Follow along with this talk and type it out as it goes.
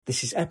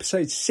This is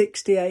episode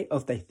 68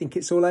 of They Think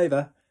It's All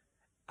Over,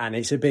 and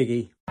it's a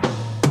biggie.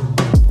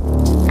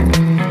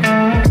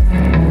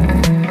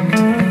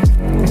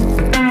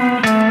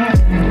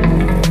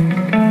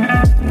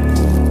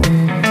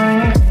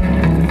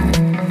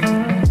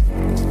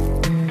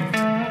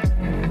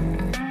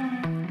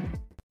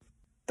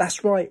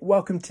 That's right,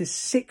 welcome to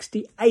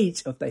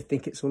 68 of They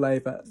Think It's All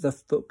Over, the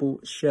Football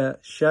Shirt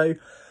Show.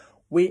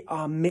 We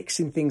are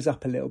mixing things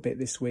up a little bit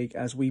this week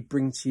as we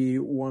bring to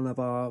you one of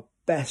our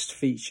best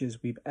features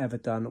we've ever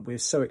done. We're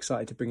so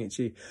excited to bring it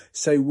to you.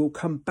 So we'll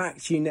come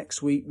back to you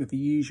next week with the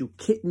usual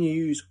kit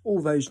news,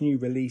 all those new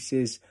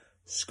releases,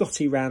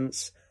 Scotty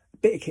rants, a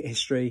bit of kit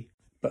history.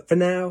 But for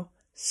now,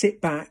 sit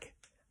back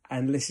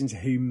and listen to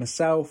who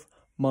myself,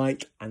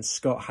 Mike and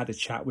Scott had a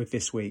chat with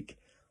this week.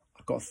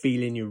 I've got a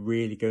feeling you're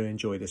really going to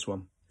enjoy this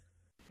one.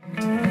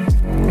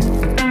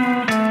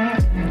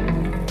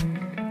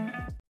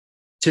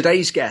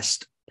 Today's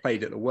guest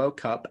played at the World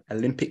Cup,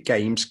 Olympic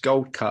Games,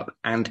 Gold Cup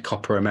and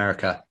Copa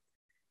America.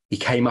 He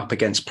came up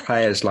against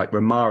players like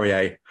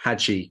Romario,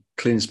 Hadji,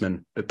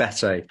 Klinsmann,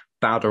 Babette,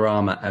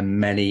 Valderrama and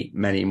many,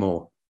 many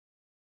more.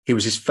 He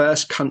was his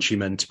first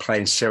countryman to play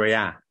in Serie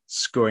A,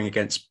 scoring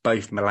against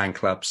both Milan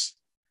clubs.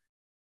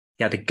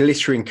 He had a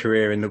glittering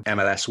career in the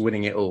MLS,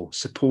 winning it all.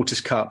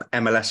 Supporters Cup,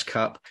 MLS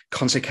Cup,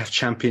 CONCACAF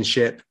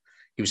Championship.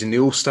 He was in the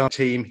All-Star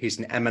team, he's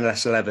in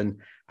MLS 11,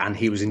 and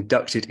he was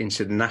inducted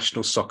into the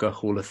National Soccer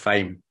Hall of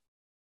Fame.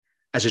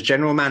 As a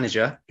general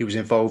manager, he was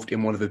involved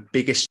in one of the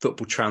biggest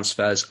football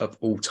transfers of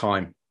all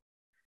time.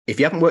 If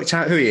you haven't worked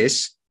out who he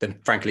is, then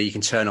frankly, you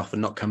can turn off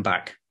and not come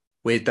back.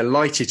 We're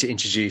delighted to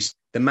introduce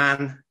the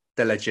man,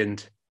 the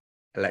legend,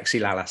 Alexi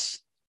Lalas.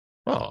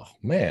 Oh,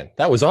 man,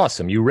 that was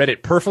awesome. You read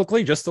it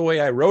perfectly, just the way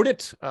I wrote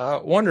it.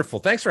 Wonderful.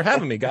 Thanks for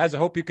having me, guys. I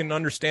hope you can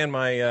understand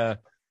my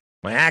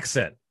my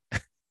accent.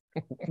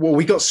 Well,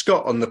 we got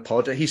Scott on the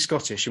pod. He's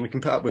Scottish and we can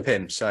put up with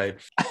him. So,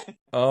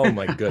 oh,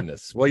 my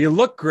goodness. Well, you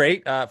look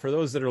great. For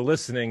those that are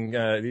listening,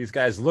 these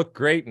guys look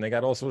great and they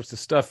got all sorts of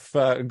stuff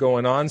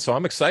going on. So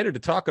I'm excited to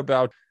talk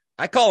about.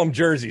 I call them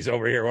jerseys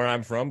over here where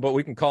I'm from, but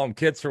we can call them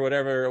kits or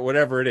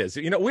whatever it is.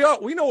 You know,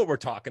 we know what we're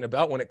talking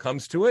about when it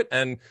comes to it.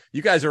 And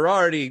you guys are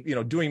already,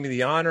 doing me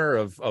the honor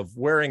of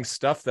wearing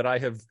stuff that I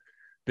have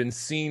been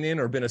seen in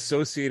or been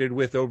associated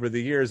with over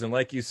the years. And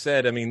like you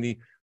said, I mean,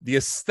 the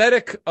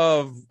aesthetic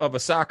of a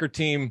soccer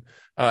team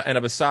and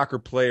of a soccer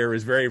player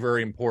is very,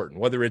 very important.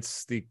 Whether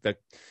it's the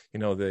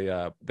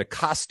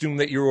costume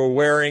that you were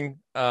wearing,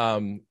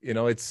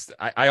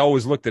 I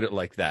always looked at it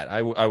like that.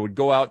 I would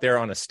go out there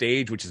on a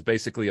stage, which is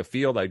basically a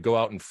field. I'd go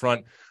out in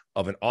front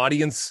of an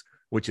audience,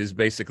 which is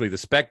basically the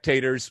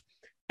spectators,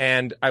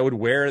 and I would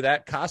wear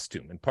that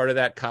costume. And part of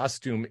that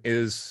costume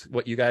is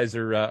what you guys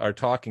are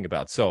talking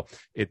about. So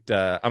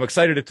I'm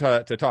excited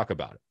to talk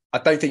about it. I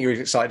don't think you're as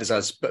excited as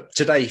us, but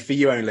today for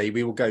you only,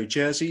 we will go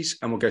jerseys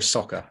and we'll go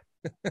soccer.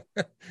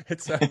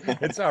 It's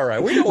all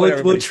right. We know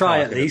we'll try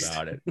at least.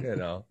 About it,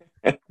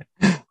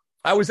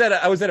 I was at a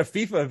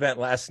FIFA event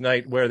last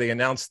night where they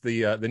announced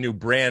the new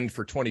brand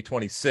for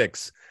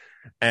 2026,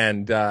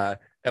 and at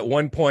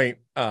one point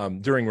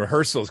during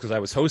rehearsals, because I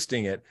was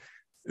hosting it,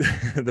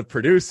 the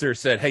producer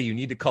said, "Hey, you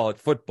need to call it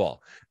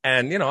football."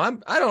 And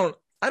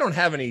I don't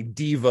have any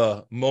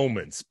diva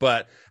moments,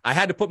 but I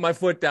had to put my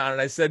foot down and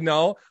I said,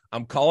 no,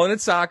 I'm calling it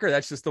soccer.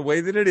 That's just the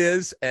way that it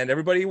is. And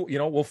everybody,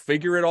 we'll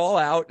figure it all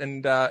out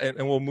and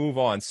we'll move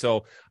on.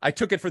 So I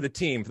took it for the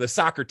team, for the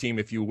soccer team,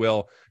 if you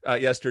will,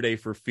 yesterday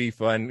for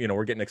FIFA. And,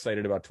 we're getting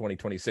excited about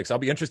 2026. I'll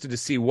be interested to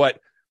see what,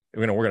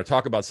 we're going to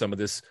talk about some of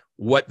this,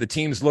 what the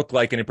teams look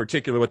like, and in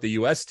particular, what the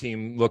U.S.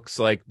 team looks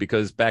like,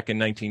 because back in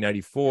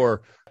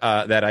 1994,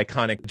 that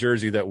iconic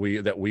jersey that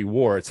we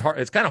wore, it's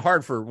kind of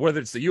hard for whether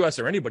it's the U.S.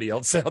 or anybody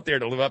else out there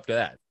to live up to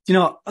that.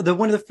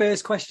 One of the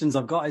first questions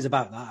I've got is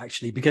about that,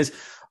 actually, because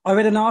I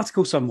read an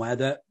article somewhere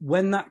that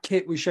when that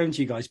kit was shown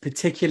to you guys,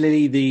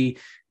 particularly the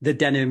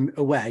denim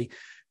away,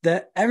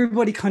 that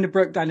everybody kind of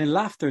broke down in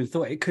laughter and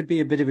thought it could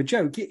be a bit of a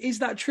joke. Is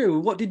that true?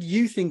 What did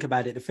you think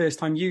about it the first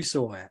time you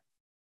saw it?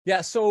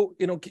 Yeah, so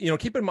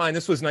keep in mind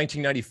this was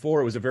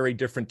 1994. It was a very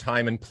different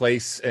time and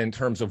place in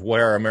terms of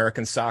where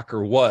American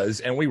soccer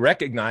was, and we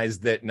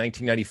recognized that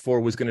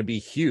 1994 was going to be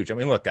huge. I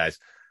mean, look, guys,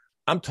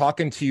 I'm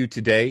talking to you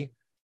today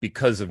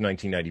because of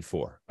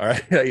 1994. All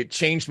right, it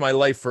changed my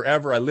life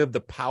forever. I lived the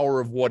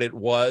power of what it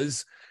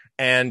was,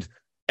 and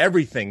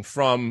everything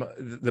from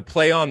the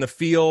play on the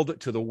field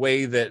to the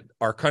way that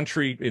our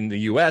country in the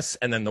U.S.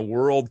 and then the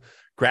world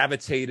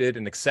gravitated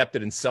and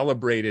accepted and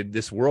celebrated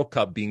this World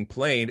Cup being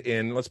played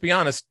in, let's be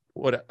honest,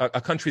 what a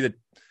country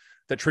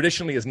that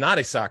traditionally is not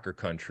a soccer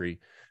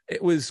country.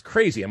 It was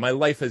crazy, and my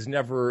life has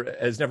never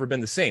been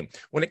the same.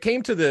 When it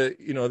came to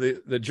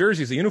the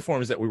jerseys, the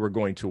uniforms that we were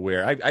going to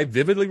wear, I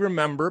vividly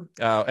remember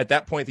at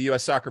that point the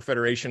U.S. Soccer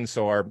Federation,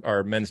 so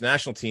our men's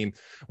national team,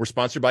 were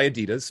sponsored by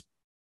Adidas.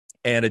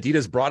 And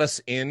Adidas brought us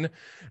in.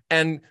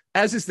 And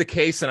as is the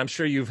case, and I'm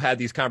sure you've had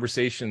these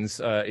conversations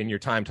in your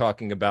time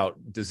talking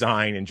about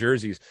design and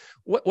jerseys,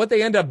 what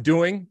they end up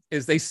doing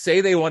is they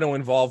say they want to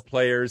involve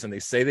players and they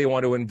say they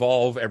want to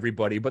involve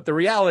everybody. But the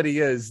reality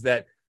is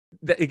that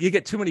you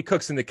get too many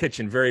cooks in the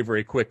kitchen very,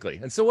 very quickly.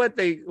 And so what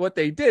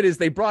they did is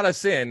they brought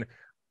us in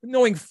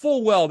knowing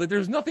full well that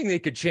there's nothing they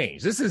could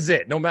change. This is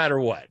it, no matter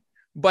what.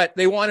 But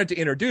they wanted to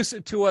introduce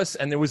it to us,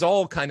 and there was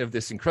all kind of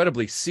this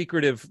incredibly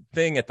secretive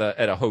thing at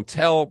a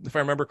hotel, if I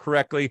remember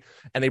correctly.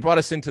 And they brought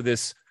us into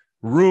this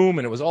room,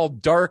 and it was all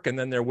dark, and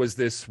then there was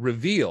this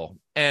reveal.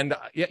 And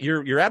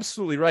you're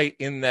absolutely right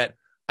in that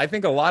I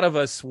think a lot of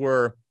us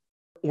were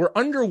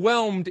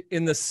underwhelmed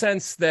in the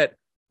sense that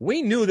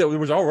we knew that there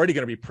was already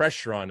going to be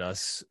pressure on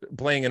us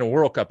playing in a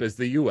World Cup as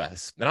the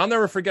U.S. And I'll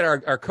never forget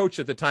our coach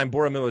at the time,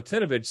 Bora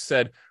Milutinovic,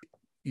 said,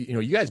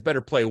 you guys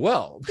better play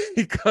well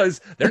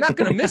because they're not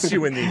going to miss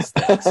you in these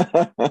things.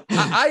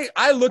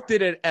 I looked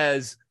at it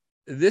as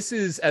this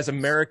is as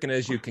American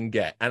as you can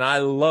get. And I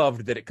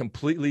loved that it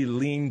completely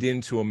leaned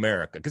into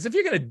America. Because if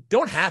you're going to,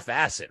 don't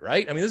half-ass it,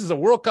 right? I mean, this is a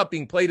World Cup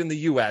being played in the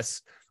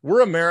U.S.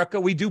 We're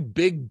America. We do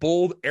big,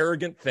 bold,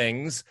 arrogant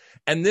things.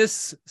 And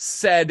this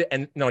said,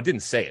 and no, it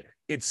didn't say it.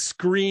 It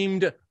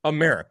screamed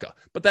America.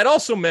 But that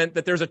also meant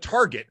that there's a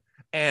target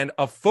and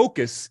a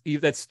focus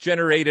that's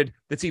generated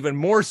that's even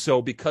more so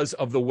because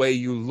of the way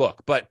you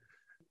look. But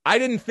I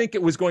didn't think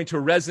it was going to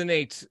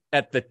resonate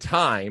at the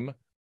time,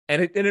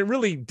 and it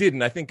really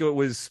didn't. I think it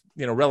was,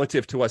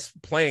 relative to us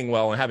playing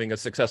well and having a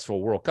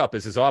successful World Cup,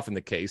 as is often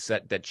the case,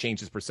 that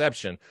changes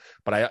perception.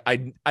 But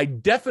I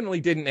definitely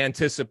didn't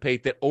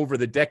anticipate that over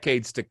the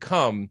decades to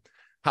come,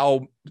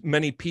 how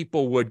many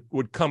people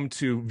would come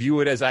to view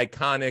it as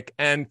iconic.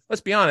 And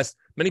let's be honest,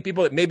 many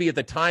people that maybe at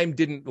the time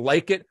didn't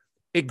like it,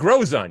 it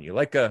grows on you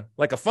like a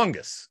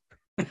fungus.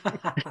 And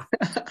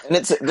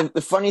it's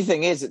the funny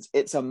thing is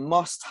it's a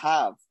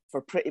must-have for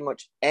pretty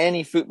much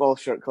any football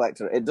shirt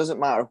collector. It doesn't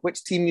matter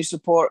which team you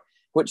support,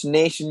 which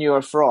nation you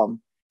are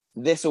from.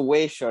 This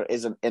away shirt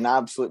is an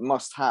absolute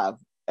must-have.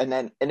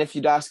 And if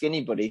you'd ask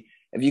anybody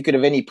if you could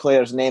have any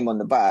player's name on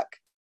the back,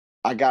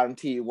 I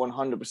guarantee you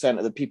 100%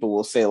 of the people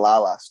will say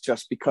Lalas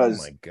just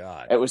because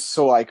it was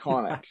so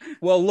iconic.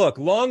 Well, look,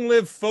 long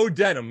live faux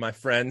denim, my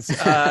friends.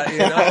 The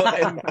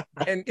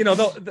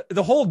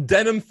whole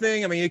denim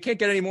thing, I mean, you can't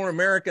get any more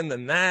American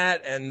than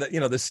that. And,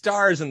 the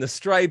stars and the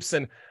stripes.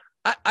 And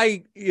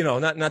I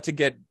not to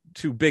get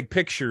too big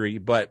picture-y,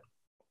 but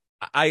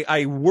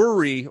I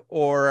worry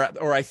or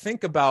I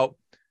think about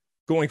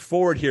going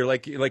forward here,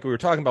 like we were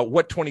talking about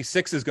what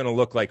 26 is going to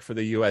look like for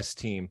the U.S.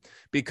 team,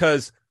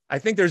 because I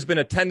think there's been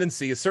a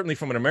tendency, certainly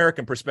from an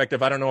American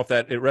perspective, I don't know if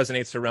that it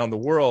resonates around the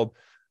world,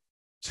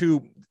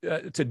 to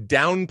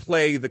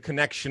downplay the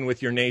connection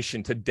with your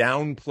nation, to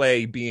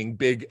downplay being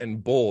big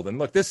and bold. And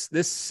look, this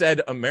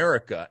said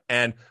America,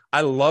 and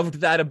I loved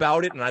that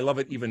about it, and I love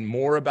it even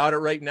more about it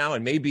right now.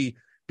 And maybe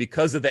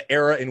because of the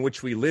era in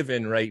which we live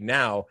in right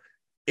now,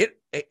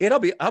 I'll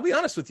be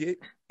honest with you,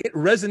 it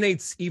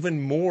resonates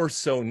even more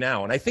so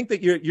now. And I think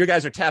that you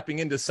guys are tapping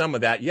into some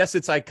of that. Yes,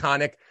 it's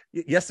iconic.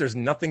 Yes, there's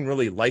nothing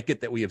really like it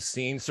that we have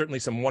seen. Certainly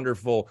some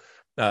wonderful,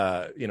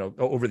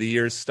 over the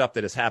years stuff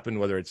that has happened,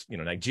 whether it's,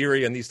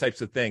 Nigeria and these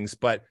types of things,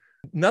 but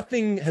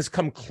nothing has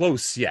come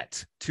close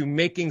yet to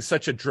making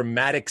such a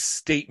dramatic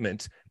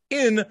statement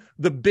in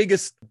the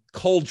biggest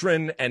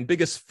cauldron and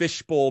biggest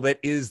fishbowl that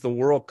is the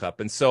World Cup.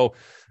 And so,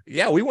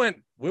 yeah, we went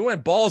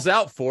balls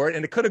out for it,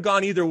 and it could have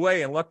gone either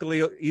way. And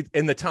luckily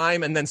in the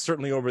time, and then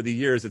certainly over the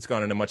years, it's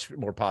gone in a much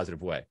more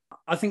positive way.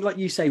 I think, like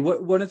you say,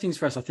 one of the things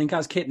for us, I think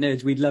as kit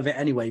nerds, we'd love it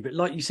anyway. But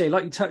like you say,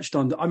 like you touched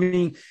on, I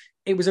mean,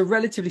 it was a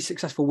relatively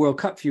successful World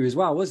Cup for you as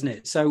well, wasn't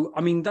it? So,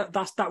 I mean,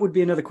 that would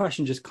be another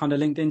question just kind of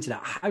linked into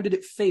that. How did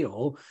it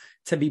feel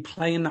to be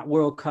playing that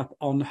World Cup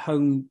on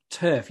home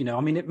turf?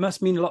 I mean, it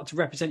must mean a lot to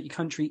represent your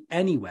country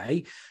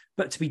anyway,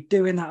 but to be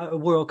doing that at a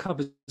World Cup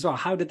as well,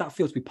 how did that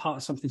feel to be part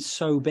of something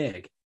so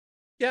big?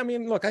 Yeah, I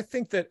mean, look, I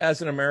think that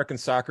as an American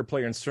soccer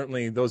player, and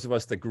certainly those of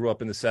us that grew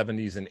up in the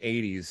 70s and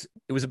 80s,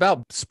 it was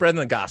about spreading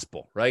the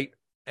gospel, right?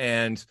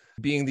 And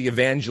being the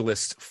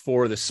evangelist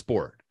for the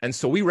sport. And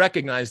so we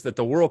recognized that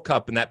the World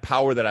Cup and that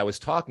power that I was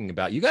talking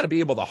about, you got to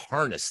be able to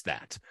harness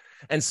that.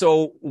 And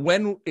so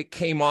when it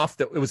came off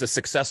that it was a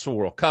successful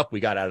World Cup, we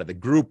got out of the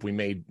group, we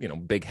made,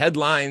 big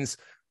headlines,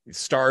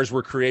 stars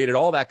were created,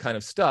 all that kind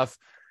of stuff.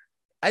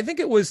 I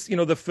think it was,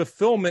 the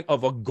fulfillment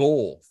of a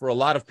goal for a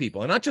lot of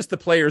people, and not just the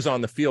players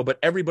on the field, but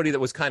everybody that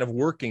was kind of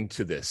working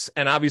to this.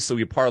 And obviously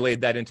we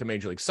parlayed that into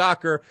Major League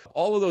Soccer,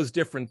 all of those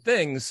different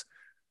things,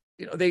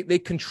 they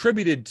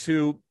contributed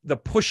to the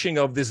pushing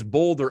of this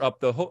boulder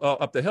up the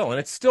hill. And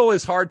it still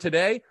is hard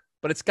today,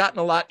 but it's gotten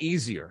a lot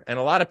easier. And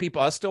a lot of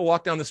people, I still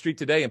walk down the street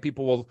today and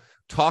people will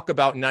talk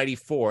about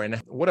 94 and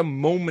what a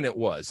moment it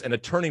was, and a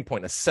turning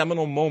point, a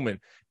seminal moment.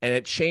 And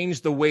it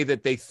changed the way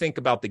that they think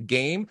about the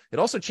game. It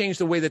also changed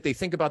the way that they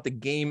think about the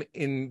game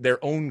in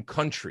their own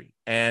country.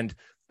 And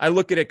I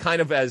look at it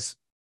kind of as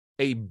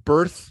a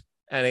birth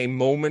and a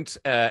moment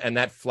and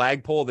that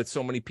flagpole that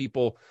so many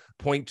people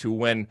point to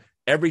when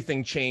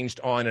everything changed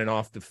on and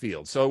off the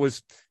field. So it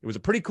was a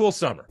pretty cool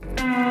summer.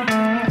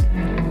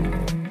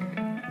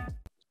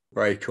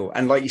 Very cool.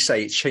 And like you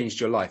say, it changed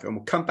your life. And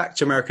we'll come back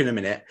to America in a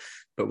minute,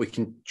 but we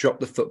can drop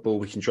the football,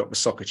 we can drop the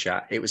soccer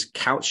chat. It was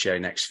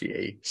Calcio next for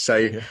you.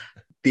 So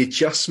the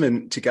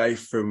adjustment to go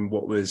from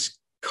what was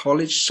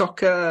college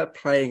soccer,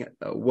 playing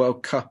a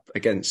World Cup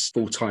against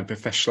full-time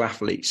professional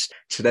athletes,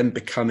 to then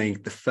becoming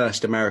the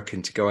first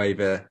American to go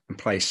over and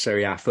play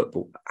Serie A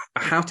football.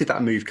 How did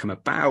that move come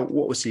about?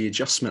 What was the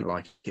adjustment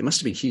like? It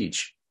must have been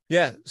huge.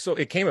 Yeah, so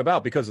it came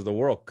about because of the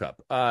World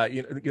Cup.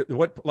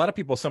 What a lot of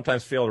people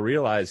sometimes fail to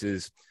realize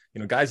is,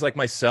 guys like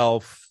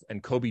myself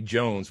and Kobe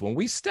Jones, when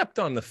we stepped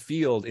on the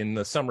field in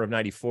the summer of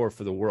 '94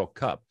 for the World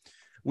Cup,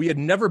 we had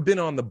never been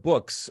on the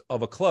books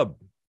of a club.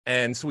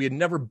 And so we had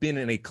never been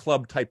in a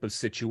club type of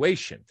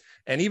situation.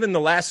 And even the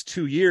last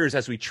 2 years,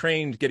 as we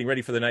trained getting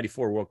ready for the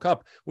 '94 World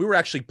Cup, we were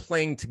actually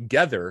playing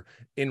together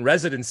in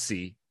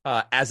residency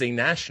as a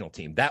national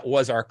team. That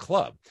was our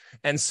club.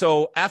 And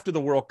so after the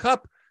World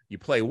Cup, you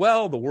play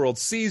well, the world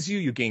sees you,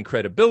 you gain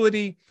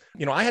credibility.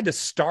 I had to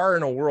star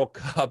in a World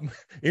Cup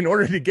in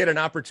order to get an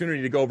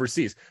opportunity to go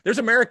overseas. There's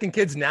American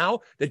kids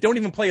now that don't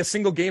even play a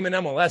single game in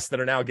MLS that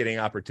are now getting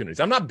opportunities.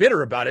 I'm not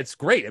bitter about it. It's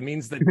great. It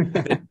means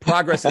that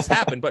progress has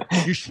happened, but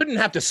you shouldn't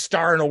have to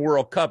star in a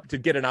World Cup to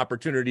get an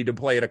opportunity to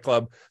play at a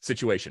club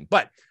situation.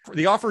 But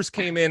the offers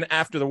came in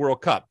after the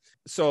World Cup.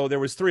 So there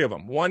was 3 of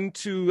them, one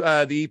to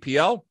the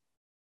EPL,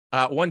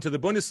 one to the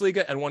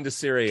Bundesliga, and one to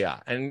Serie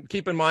A. And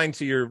keep in mind,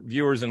 to your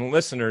viewers and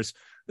listeners,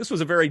 this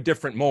was a very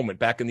different moment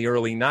back in the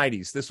early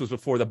 90s. This was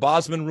before the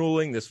Bosman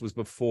ruling. This was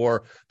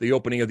before the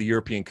opening of the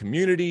European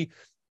community.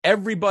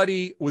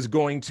 Everybody was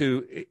going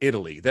to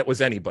Italy. That was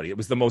anybody. It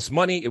was the most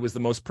money. It was the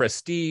most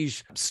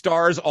prestige.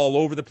 Stars all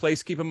over the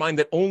place. Keep in mind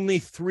that only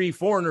 3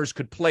 foreigners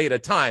could play at a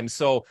time.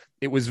 So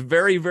it was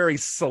very, very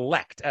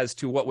select as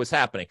to what was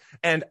happening.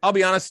 And I'll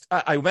be honest,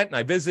 I went and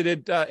I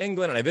visited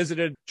England and I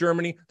visited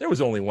Germany. There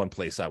was only one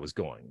place I was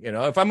going.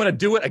 If I'm going to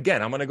do it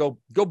again, I'm going to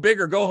go big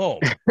or go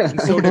home.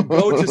 And so to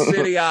go to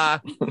Serie A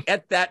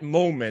at that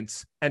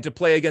moment and to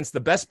play against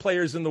the best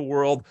players in the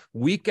world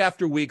week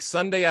after week,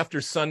 Sunday after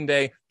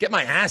Sunday, get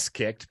my ass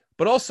kicked,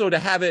 but also to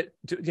have it,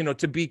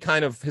 to be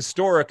kind of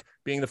historic,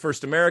 being the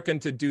first American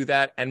to do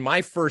that. And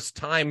my first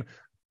time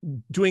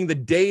doing the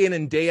day in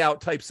and day out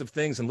types of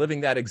things and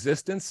living that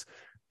existence.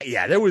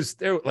 Yeah,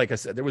 like I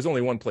said, there was only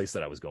one place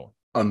that I was going.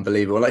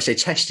 Unbelievable. Like I say,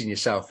 testing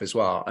yourself as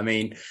well. I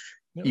mean,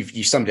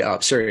 you summed it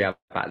up. Serie A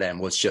back then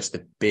was just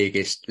the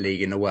biggest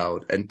league in the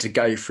world. And to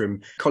go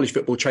from college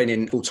football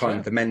training full-time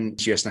with the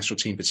men's US national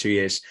team for 2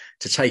 years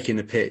to taking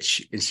the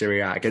pitch in Serie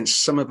A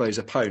against some of those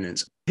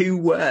opponents, who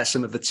were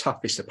some of the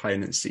toughest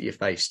opponents that you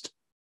faced?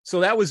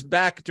 So that was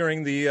back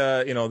during the,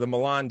 the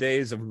Milan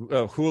days of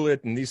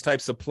Hulit and these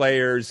types of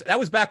players. That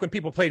was back when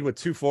people played with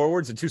 2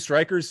 forwards and 2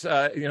 strikers,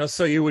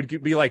 so you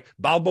would be like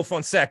Balbo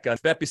Fonseca,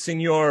 Beppe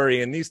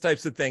Signori, and these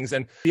types of things,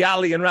 and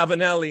Vialli and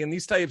Ravanelli and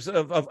these types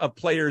of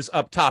players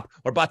up top,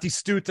 or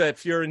Battistuta at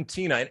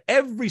Fiorentina. And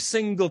every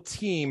single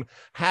team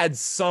had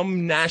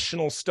some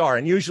national star.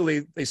 And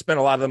usually they spent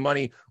a lot of the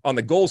money on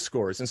the goal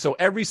scorers. And so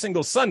every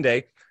single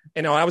Sunday,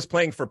 I was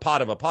playing for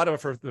Padova.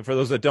 Padova, for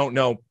those that don't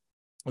know,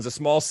 was a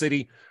small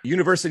city,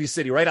 university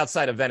city, right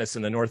outside of Venice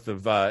in the north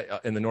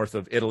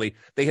of Italy.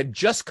 They had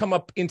just come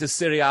up into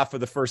Serie A for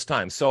the first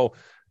time. So,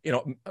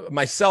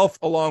 myself,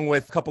 along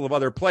with a couple of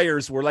other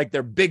players, were like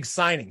their big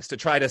signings to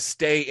try to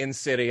stay in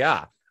Serie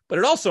A. But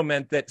it also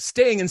meant that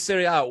staying in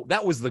Serie A,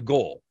 that was the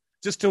goal,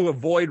 just to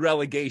avoid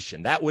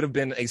relegation. That would have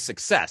been a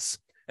success.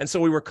 And so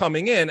we were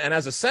coming in, and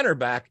as a center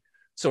back,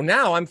 so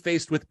now I'm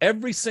faced with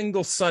every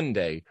single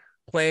Sunday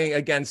playing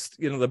against,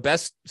 the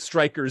best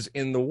strikers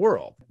in the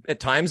world. At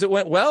times it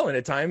went well and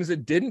at times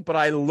it didn't, but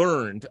I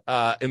learned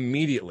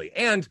immediately.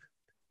 And,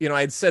 I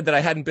had said that I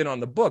hadn't been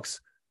on the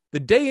books. The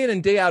day in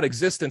and day out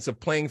existence of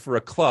playing for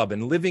a club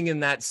and living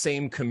in that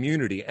same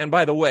community. And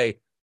by the way,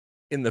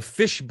 in the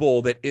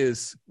fishbowl that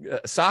is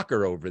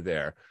soccer over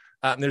there,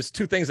 there's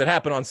 2 things that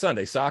happen on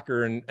Sunday,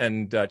 soccer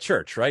and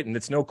church, right? And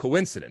it's no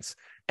coincidence.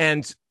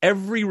 And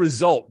every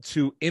result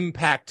to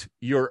impact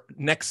your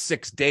next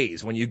 6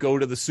 days, when you go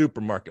to the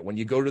supermarket, when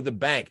you go to the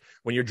bank,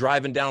 when you're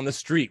driving down the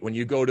street, when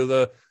you go to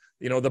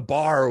the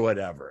bar or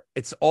whatever,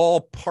 it's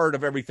all part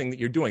of everything that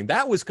you're doing.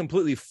 That was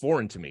completely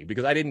foreign to me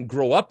because I didn't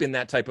grow up in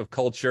that type of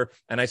culture,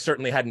 and I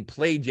certainly hadn't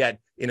played yet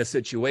in a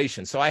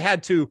situation. So I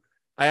had to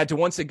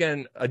once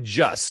again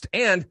adjust.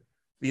 And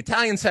the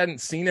Italians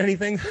hadn't seen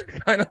anything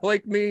kind of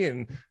like me,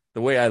 and the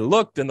way I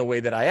looked and the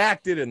way that I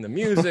acted and the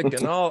music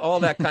and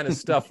all that kind of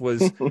stuff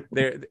was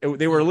there.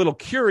 They were a little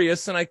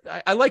curious, and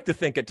I like to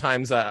think at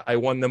times I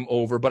won them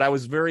over, but I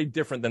was very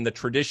different than the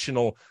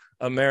traditional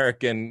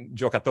American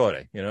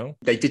giocatore,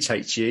 They did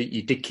take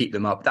you did keep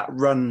them up. That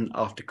run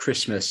after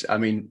Christmas, I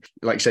mean,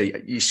 like I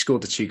say, you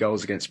scored the 2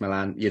 goals against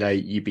Milan,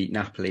 you beat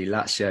Napoli,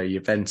 Lazio,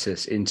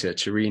 Juventus, Inter,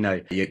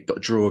 Torino, you got a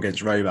draw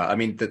against Roma. I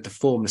mean, the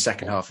form the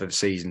second half of the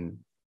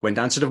season went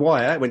down to the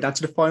wire, went down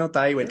to the final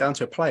day, went down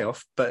to a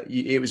playoff, but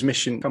it was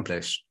mission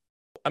accomplished.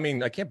 I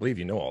mean, I can't believe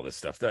you know all this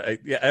stuff.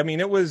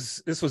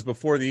 This was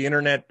before the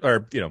internet,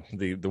 or,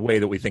 the way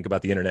that we think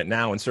about the internet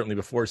now, and certainly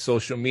before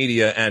social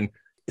media. And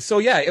so,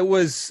 yeah, it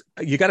was,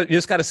 you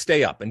just got to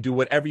stay up and do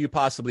whatever you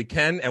possibly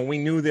can. And we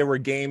knew there were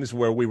games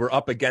where we were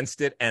up against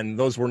it, and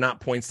those were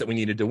not points that we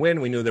needed to win.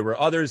 We knew there were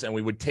others, and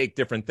we would take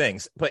different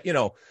things. But,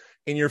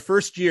 in your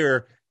first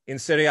year in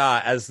Serie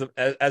A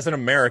as an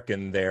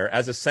American there,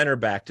 as a center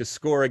back, to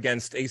score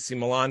against AC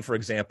Milan, for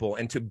example,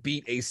 and to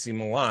beat AC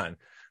Milan.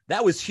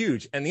 That was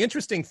huge. And the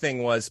interesting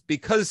thing was,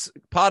 because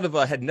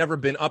Padova had never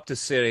been up to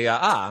Serie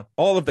A,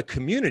 all of the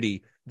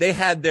community, they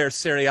had their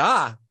Serie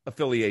A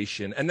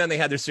affiliation, and then they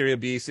had their Serie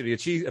B, Serie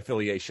C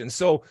affiliation.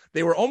 So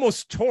they were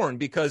almost torn,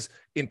 because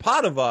in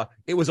Padova,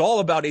 it was all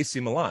about AC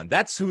Milan.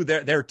 That's who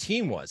their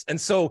team was.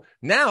 And so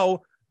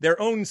now their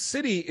own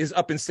city is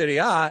up in Serie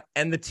A,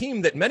 and the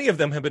team that many of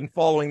them have been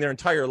following their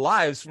entire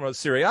lives from a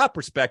Serie A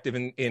perspective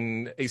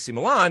in AC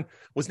Milan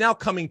was now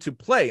coming to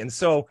play. And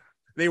so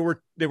they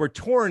were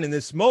torn in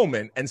this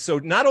moment. And so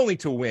not only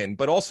to win,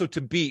 but also to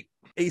beat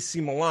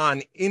AC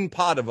Milan in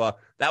Padova,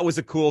 that was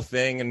a cool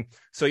thing. And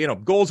so,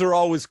 goals are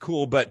always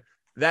cool, but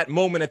that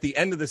moment at the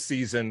end of the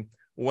season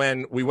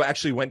when we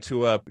actually went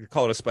to we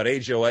call it a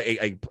spareggio,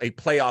 a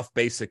playoff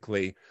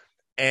basically,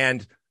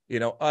 and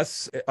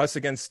us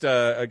against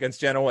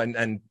Genoa,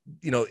 and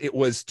it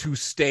was to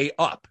stay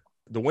up,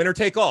 the winner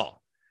take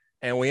all,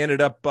 and we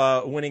ended up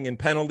winning in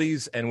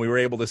penalties, and we were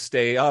able to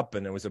stay up,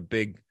 and there was a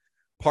big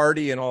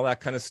party and all that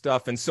kind of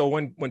stuff. And so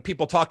when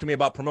people talk to me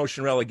about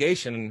promotion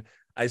relegation,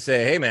 I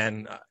say, hey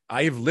man,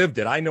 I've lived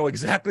it. I know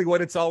exactly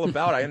what it's all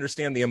about. I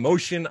understand the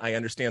emotion, I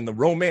understand the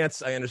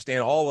romance, I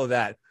understand all of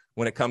that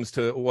when it comes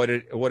to what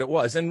it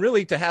was, and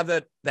really to have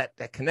that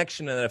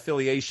connection and that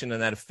affiliation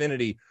and that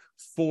affinity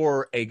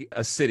for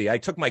a city. I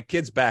took my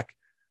kids back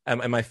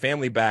and my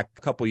family back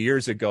a couple of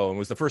years ago, and it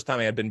was the first time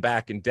I had been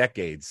back in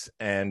decades.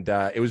 And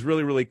it was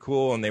really, really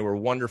cool, and they were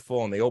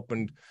wonderful, and they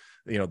opened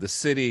the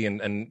city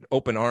and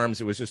open arms.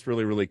 It was just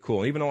really, really cool.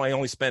 And even though I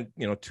only spent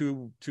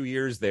 2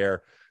 years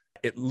there,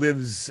 it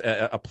lives,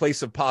 a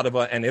place of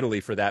Padova, and Italy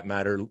for that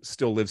matter,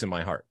 still lives in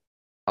my heart.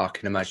 I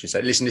can imagine. So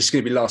listen, this is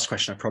going to be the last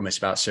question, I promise,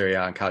 about Serie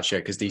A and Calcio,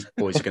 because these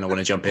boys are going to want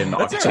to jump in.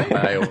 I can talk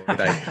about it all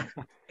day.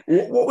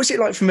 What was it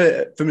like from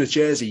a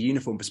jersey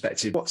uniform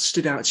perspective? What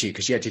stood out to you?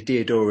 Because you had your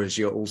Diodoras,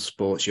 your All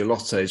Sports, your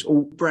Lottos,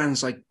 all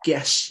brands I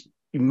guess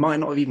you might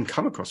not have even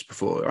come across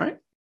before, right?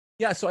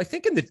 Yeah, so I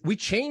think we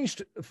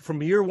changed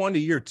from year 1 to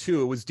year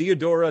 2. It was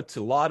Diodora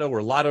to Lotto,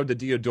 or Lotto to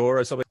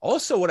Diodora. So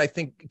also what I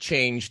think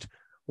changed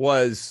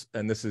was,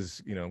 and this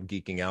is,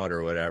 geeking out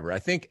or whatever, I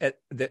think at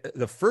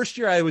the first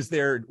year I was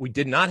there, we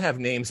did not have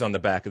names on the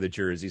back of the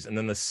jerseys. And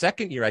then the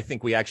second year, I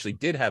think we actually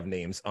did have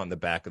names on the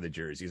back of the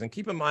jerseys. And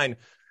keep in mind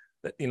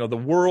that, the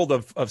world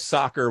of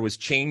soccer was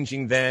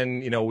changing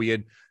then. We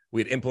had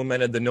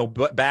implemented the no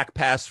back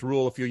pass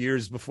rule a few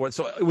years before.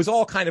 So it was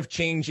all kind of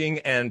changing,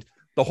 and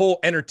the whole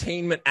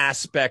entertainment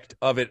aspect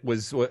of it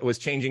was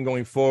changing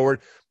going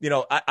forward.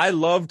 I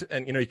loved,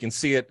 and, you can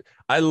see it,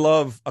 I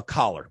love a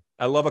collar.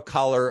 I love a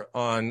collar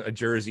on a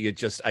jersey.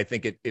 I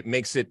think it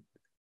makes it,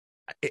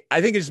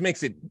 I think it just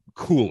makes it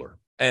cooler.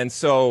 And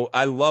so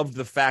I loved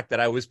the fact that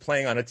I was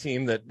playing on a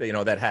team that,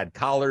 that had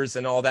collars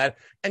and all that.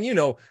 And,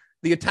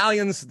 the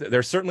Italians,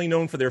 they're certainly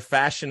known for their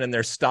fashion and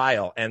their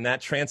style, and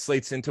that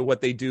translates into what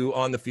they do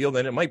on the field.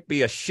 And it might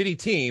be a shitty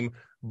team,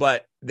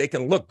 but they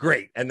can look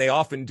great, and they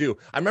often do.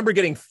 I remember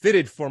getting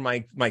fitted for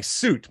my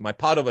suit, my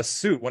Padova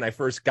suit, when I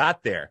first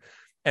got there.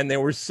 And they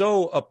were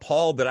so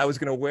appalled that I was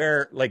going to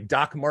wear like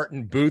Doc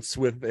Marten boots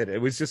with it.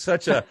 It was just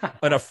such an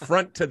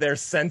affront to their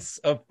sense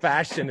of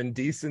fashion and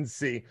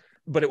decency.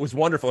 But it was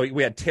wonderful.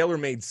 We had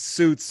tailor-made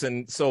suits.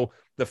 And so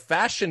the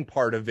fashion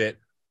part of it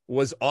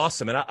was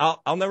awesome. And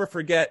I'll never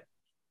forget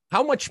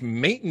how much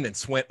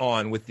maintenance went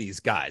on with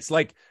these guys.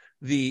 Like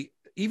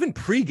even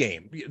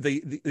pregame,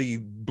 the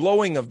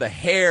blowing of the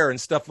hair and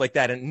stuff like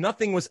that. And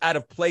nothing was out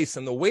of place.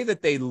 And the way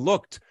that they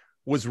looked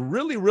was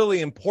really, really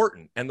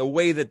important. And the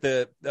way that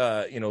the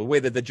way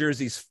that the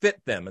jerseys fit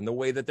them, and the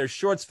way that their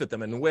shorts fit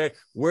them, and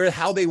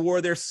how they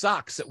wore their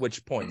socks at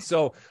which point.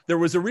 So there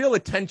was a real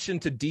attention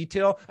to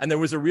detail, and there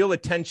was a real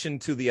attention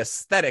to the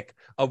aesthetic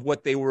of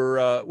what they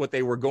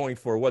were going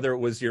for, whether it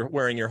was you're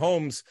wearing your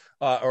homes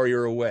or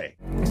you're away.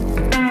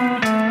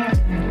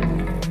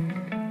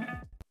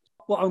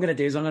 What I'm going to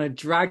do is I'm going to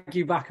drag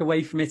you back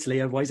away from Italy.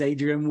 Otherwise,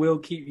 Adrian will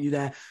keep you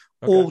there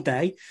all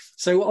day.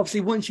 So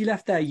obviously, once you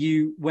left there,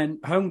 you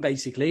went home,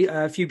 basically.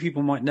 A few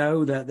people might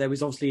know that there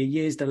was obviously a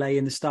year's delay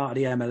in the start of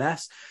the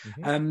MLS.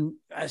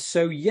 Mm-hmm.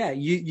 So yeah,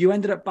 you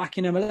ended up back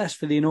in MLS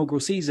for the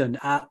inaugural season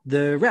at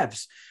the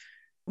Revs.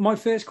 My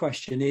first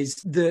question is,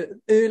 the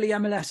early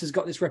MLS has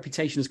got this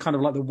reputation as kind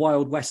of like the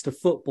Wild West of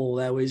football.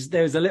 There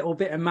was a little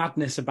bit of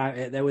madness about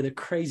it. There were the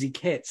crazy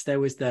kits. There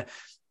was the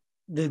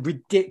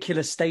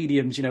ridiculous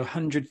stadiums,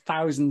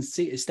 100,000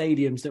 seat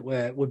stadiums that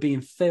were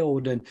being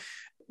filled, and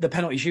the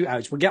penalty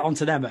shootouts. We'll get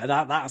onto them.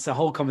 That's a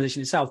whole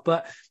conversation itself.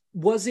 But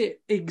was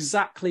it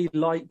exactly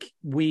like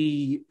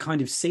we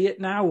kind of see it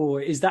now,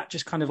 or is that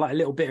just kind of like a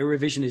little bit of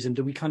revisionism?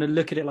 Do we kind of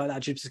look at it like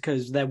that just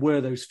because there were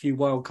those few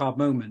wild card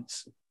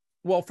moments?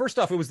 Well, first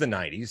off, it was the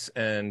 90s.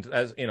 And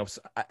as you know,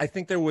 I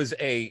think there was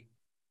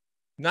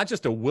not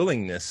just a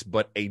willingness,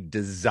 but a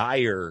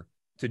desire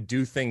to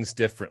do things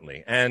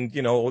differently. And,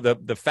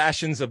 the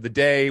fashions of the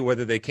day,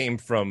 whether they came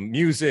from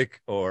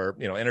music or,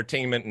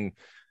 entertainment and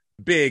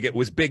big, it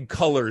was big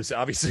colors.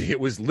 Obviously, it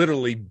was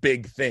literally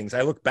big things.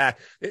 I look back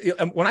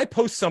when I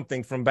post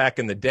something from back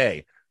in the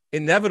day,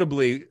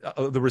 inevitably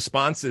the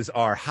responses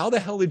are, how the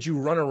hell did you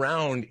run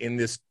around in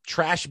this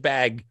trash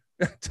bag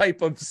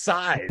type of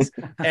size?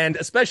 And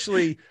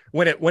especially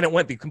when it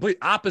went the complete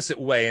opposite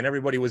way and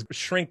everybody was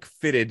shrink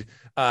fitted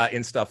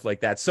and stuff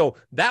like that. So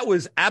that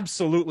was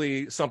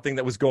absolutely something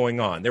that was going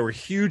on. There were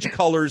huge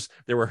colors,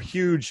 there were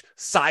huge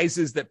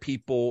sizes that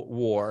people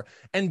wore,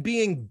 and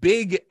being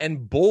big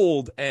and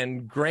bold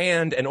and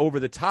grand and over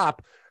the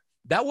top,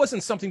 that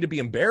wasn't something to be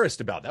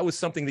embarrassed about. That was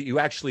something that you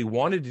actually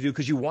wanted to do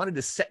because you wanted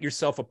to set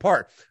yourself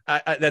apart.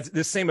 That's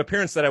the same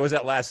appearance that I was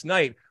at last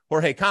night.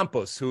 Jorge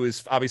Campos, who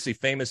is obviously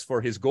famous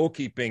for his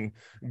goalkeeping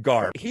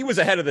garb, he was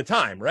ahead of the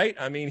time, right?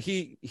 I mean,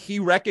 he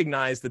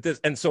recognized that this,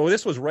 and so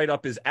this was right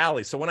up his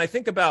alley. So when I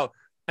think about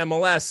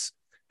MLS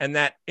and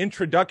that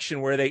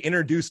introduction where they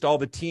introduced all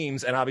the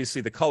teams and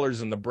obviously the colors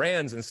and the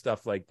brands and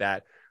stuff like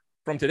that,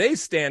 from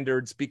today's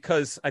standards,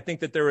 because I think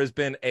that there has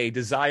been a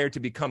desire to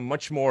become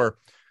much more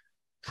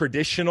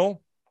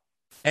traditional,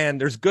 and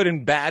there's good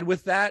and bad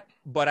with that.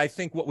 But I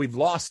think what we've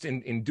lost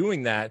in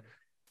doing that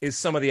is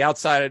some of the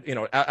outside,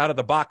 out of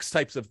the box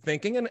types of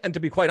thinking. And to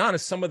be quite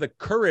honest, some of the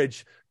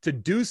courage to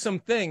do some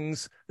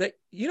things that,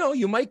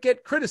 you might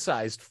get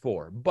criticized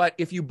for. But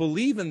if you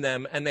believe in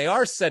them and they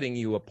are setting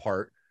you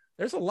apart,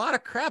 there's a lot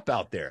of crap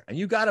out there and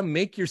you got to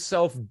make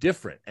yourself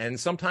different. And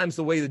sometimes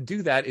the way to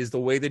do that is the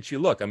way that you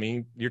look. I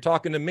mean, you're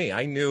talking to me.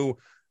 I knew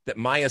that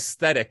my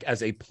aesthetic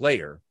as a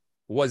player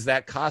was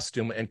that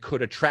costume and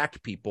could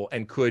attract people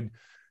and could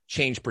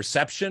change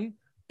perception.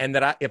 And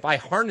that if I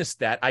harnessed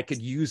that, I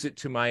could use it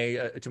to my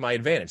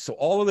advantage. So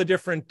all of the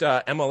different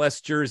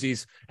MLS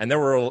jerseys, and there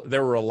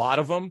were a lot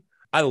of them.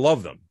 I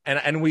love them,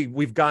 and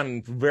we've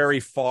gotten very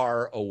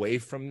far away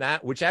from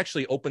that, which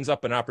actually opens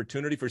up an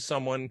opportunity for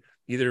someone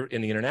either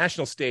in the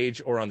international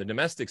stage or on the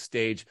domestic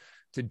stage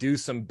to do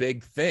some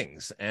big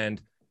things.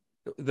 And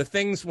the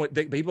things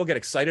that people get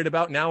excited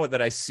about now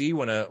that I see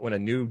when a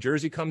new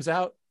jersey comes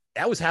out,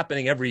 that was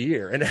happening every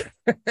year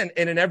and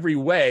in every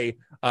way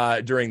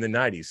during the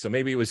 90s. So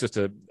maybe it was just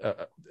a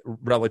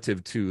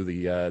relative to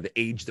the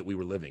age that we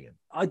were living in.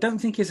 I don't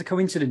think it's a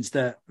coincidence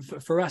that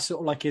for us,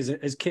 sort of like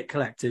as kit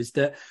collectors,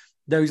 that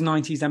those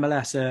 90s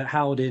MLS are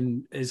held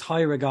in as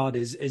high regard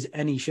as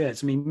any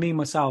shirts. I mean, me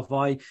myself,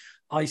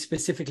 I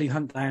specifically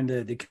hunt down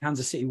the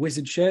Kansas City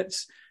Wizard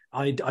shirts.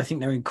 I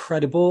think they're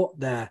incredible.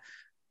 They're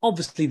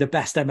obviously the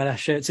best MLS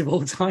shirts of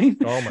all time.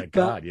 Oh my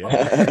God,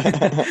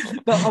 yeah.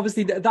 But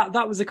obviously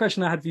that was the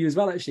question I had for you as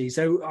well, actually.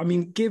 So, I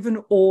mean, given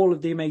all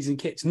of the amazing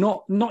kits,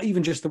 not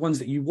even just the ones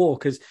that you wore,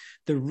 because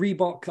the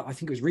Reebok, I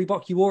think it was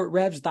Reebok you wore at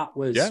Revs, that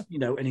was,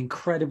 an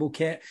incredible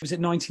kit. Was it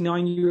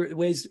 99 you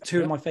wears?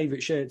 Two of my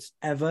favorite shirts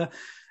ever.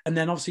 And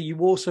then obviously you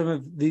wore some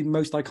of the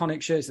most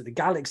iconic shirts that the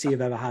Galaxy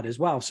have ever had as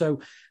well. So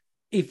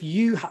if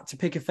you had to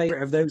pick a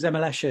favorite of those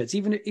MLS shirts,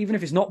 even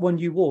if it's not one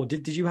you wore,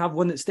 did you have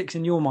one that sticks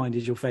in your mind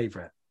as your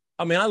favorite?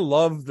 I mean, I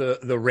love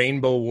the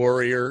Rainbow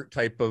Warrior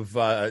type of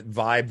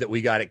vibe that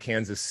we got at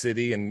Kansas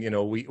City. And,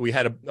 we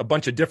had a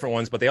bunch of different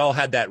ones, but they all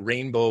had that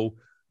rainbow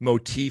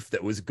motif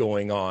that was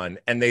going on.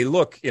 And they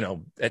look,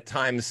 at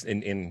times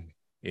in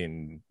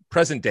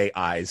present day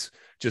eyes,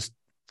 just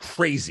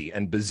crazy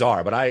and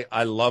bizarre. But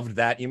I loved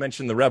that. You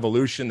mentioned the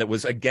Revolution that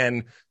was,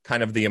 again,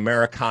 kind of the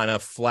Americana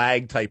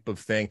flag type of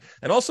thing.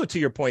 And also, to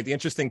your point, the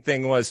interesting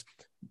thing was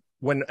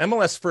when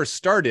MLS first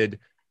started,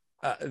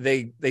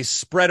 they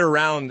spread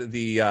around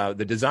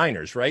the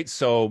designers, right?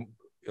 So,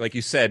 like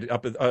you said,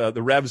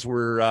 the Revs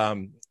were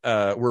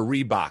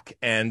Reebok,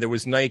 and there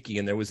was Nike,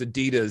 and there was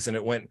Adidas, and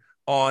it went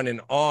on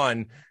and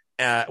on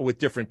with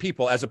different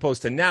people, as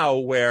opposed to now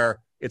where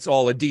it's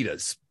all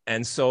Adidas.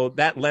 And so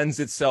that lends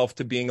itself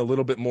to being a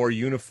little bit more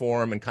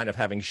uniform and kind of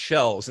having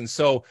shells. And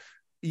so,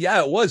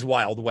 yeah, it was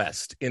Wild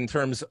West in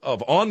terms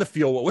of on the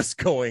field, what was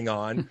going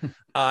on,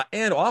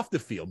 and off the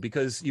field,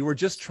 because you were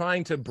just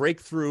trying to break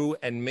through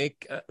and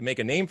make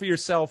a name for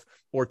yourself,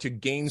 or to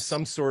gain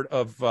some sort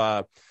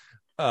of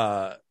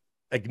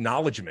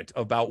acknowledgement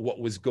about what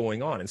was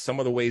going on. And some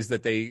of the ways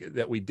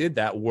that we did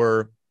that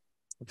were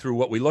through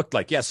what we looked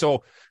like. Yeah.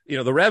 So,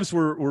 the Revs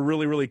were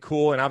really, really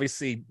cool. And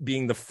obviously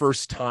being the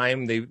first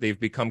time they've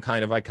become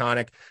kind of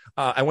iconic.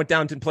 I went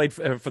down and played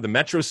for the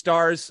Metro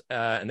Stars,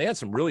 and they had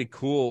some really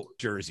cool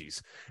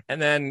jerseys.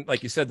 And then,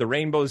 like you said, the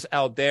rainbows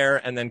out there,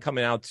 and then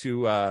coming out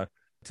to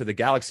the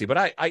Galaxy. But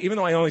I even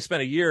though I only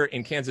spent a year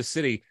in Kansas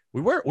City,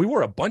 we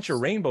wore a bunch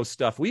of rainbow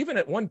stuff. We even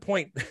at one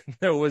point,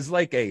 there was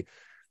like a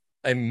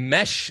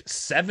mesh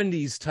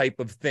 70s type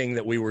of thing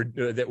that we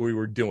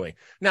were doing.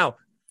 Now,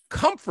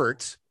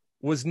 comfort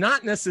was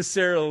not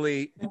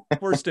necessarily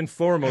first and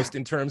foremost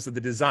in terms of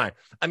the design.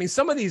 I mean,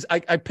 some of these, I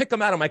pick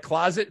them out of my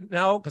closet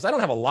now because I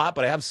don't have a lot,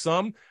 but I have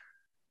some.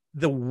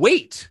 The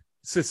weight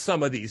to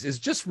some of these is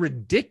just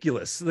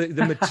ridiculous. The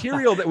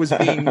material that was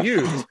being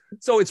used.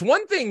 So it's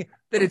one thing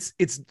that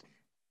it's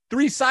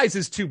 3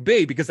 sizes too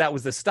big because that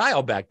was the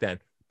style back then.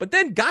 But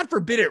then, God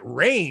forbid, it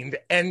rained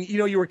and,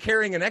 you were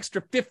carrying an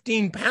extra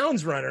 15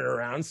 pounds running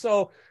around.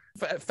 So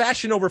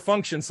fashion over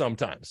function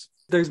sometimes.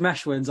 those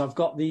mesh ones. I've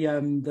got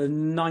the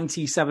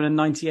 97 and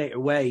 98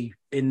 away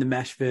in the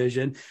mesh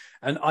version,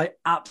 and I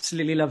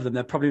absolutely love them.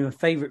 They're probably my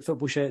favorite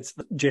football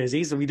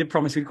jerseys, and we did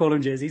promise we'd call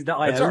them jerseys. That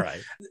I That's own. all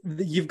right.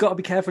 You've got to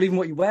be careful even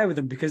what you wear with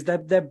them, because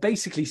they're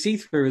basically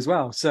see-through as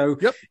well. So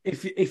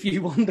if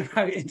you wander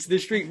out into the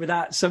street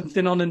without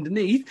something on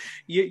underneath,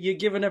 you're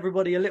giving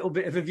everybody a little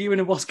bit of a viewing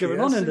of what's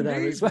going on under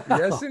there as well.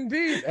 Yes,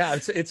 indeed. Yeah,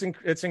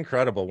 it's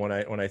incredible when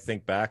I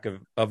think back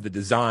of the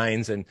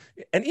designs and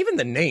even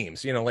the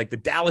names, you know, like the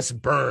Dallas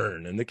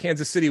Burn and the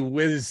Kansas City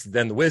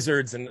then the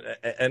Wizards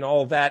and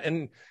all that.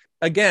 And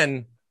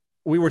again,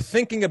 we were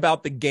thinking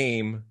about the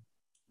game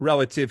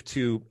relative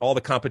to all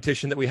the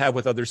competition that we have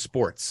with other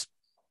sports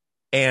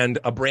and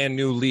a brand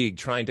new league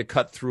trying to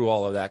cut through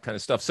all of that kind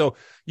of stuff. So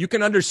you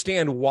can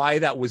understand why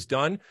that was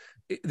done.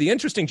 The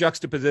interesting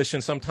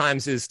juxtaposition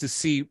sometimes is to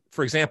see,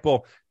 for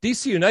example,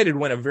 DC United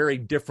went a very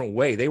different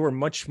way. They were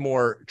much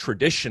more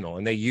traditional,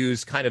 and they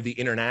used kind of the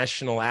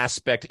international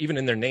aspect, even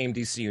in their name,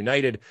 DC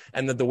United,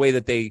 and the way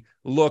that they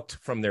looked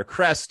from their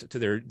crest to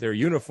their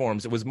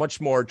uniforms. It was much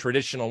more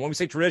traditional. When we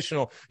say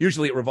traditional,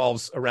 usually it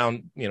revolves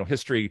around, you know,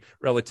 history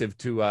relative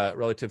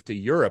to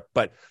Europe,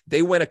 but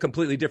they went a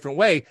completely different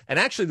way. And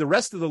actually, the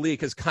rest of the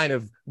league has kind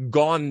of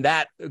gone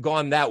that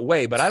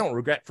way. But I don't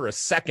regret for a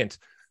second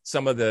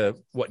some of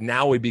what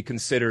now would be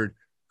considered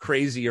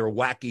crazy or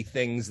wacky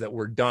things that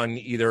were done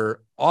either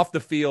off the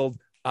field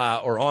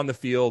or on the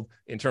field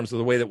in terms of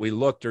the way that we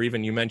looked, or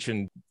even you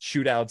mentioned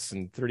shootouts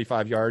and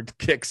 35-yard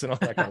kicks and all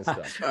that kind of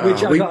stuff.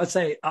 Which I've got to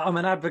say, I'm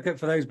an advocate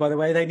for those, by the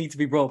way. They need to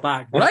be brought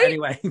back. But right?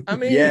 Anyway. I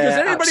mean,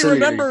 yeah,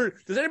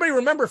 does anybody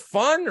remember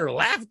fun or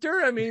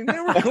laughter? I mean, they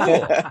were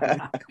cool.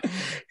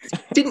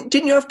 Didn't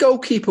you have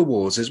goalkeeper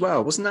wars as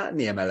well? Wasn't that in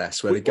the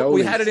MLS where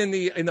we had it in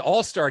the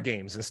All-Star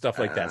games and stuff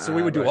like that. So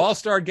we would do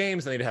All-Star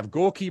games, and they'd have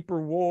goalkeeper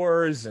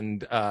wars,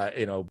 and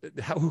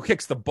who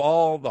kicks the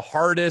ball the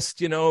hardest,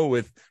 you know,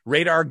 with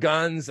radar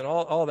guns and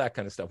all that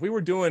kind of stuff. We were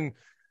doing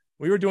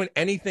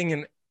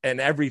anything and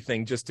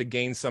everything just to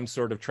gain some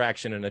sort of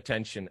traction and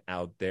attention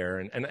out there.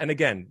 And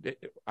again,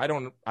 I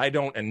don't,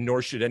 and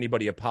nor should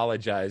anybody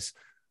apologize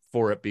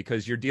for it,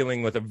 because you're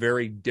dealing with a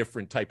very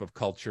different type of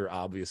culture,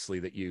 obviously,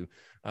 that you're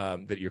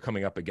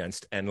coming up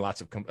against, and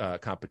lots of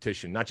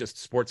competition, not just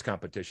sports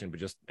competition, but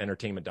just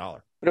entertainment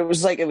dollar. But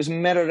it was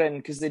mirroring,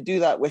 because they do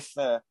that with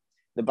the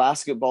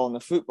basketball and the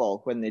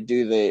football when they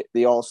do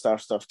the all-star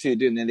stuff too,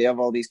 don't they? They have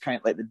all these kind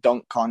of like the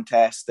dunk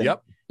contest, and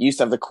you used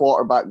to have the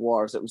quarterback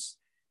wars. It was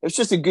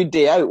just a good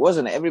day out,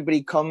 wasn't it?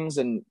 Everybody comes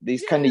and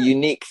these kind of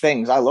unique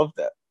things. I loved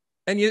it.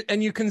 And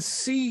you can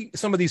see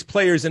some of these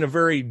players in a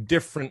very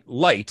different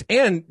light.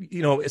 And,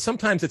 you know,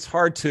 sometimes it's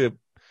hard to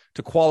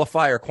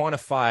qualify or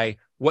quantify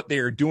what they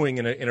are doing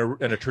in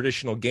a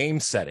traditional game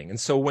setting. And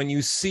so when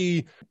you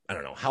see, I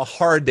don't know, how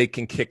hard they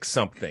can kick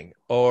something,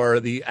 or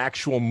the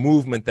actual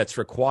movement that's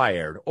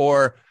required,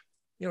 or,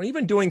 you know,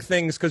 even doing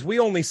things, because we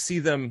only see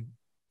them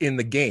in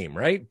the game,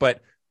 right?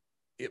 But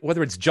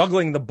whether it's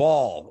juggling the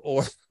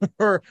ball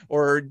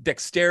or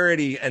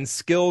dexterity and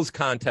skills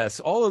contests,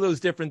 all of those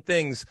different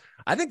things,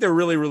 I think they're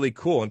really, really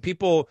cool. And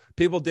people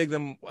dig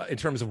them in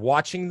terms of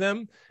watching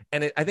them.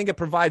 And I think it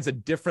provides a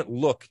different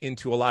look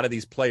into a lot of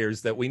these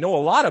players that we know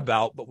a lot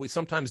about, but we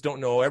sometimes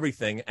don't know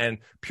everything. And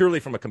purely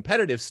from a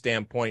competitive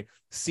standpoint,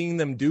 seeing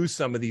them do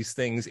some of these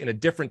things in a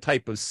different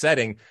type of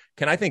setting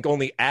can, I think,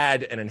 only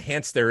add and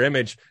enhance their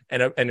image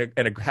and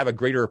have a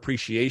greater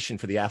appreciation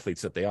for the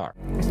athletes that they are.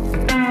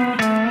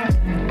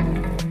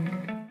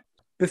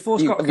 Before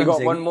Scott comes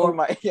in, one more,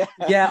 Mike? Yeah,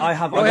 I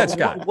have. Go ahead,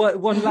 Scott.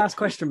 One last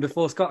question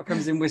before Scott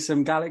comes in with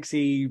some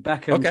Galaxy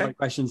Beckham type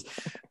questions.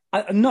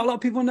 Not a lot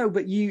of people know,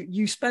 but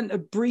you spent a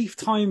brief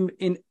time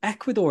in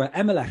Ecuador at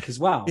Emelec as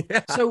well.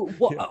 Yeah. So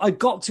I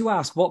got to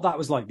ask what that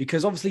was like,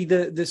 because obviously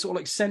the sort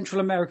of like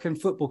Central American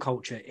football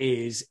culture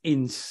is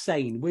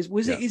insane.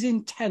 Was it as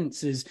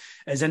intense as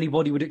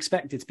anybody would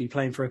expect it to be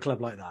playing for a club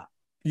like that?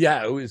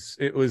 Yeah,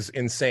 it was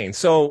insane.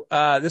 So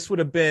this would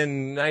have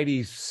been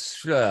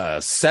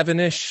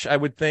 97-ish, I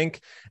would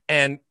think.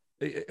 And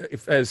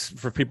as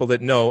for people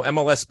that know,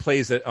 MLS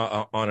plays it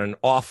on an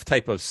off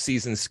type of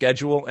season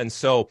schedule. And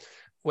so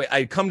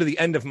I'd come to the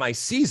end of my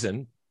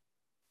season,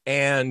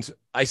 and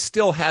I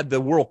still had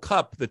the World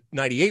Cup, the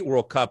 98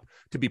 World Cup,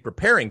 to be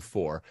preparing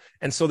for.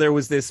 And so there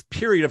was this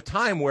period of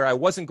time where I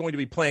wasn't going to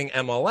be playing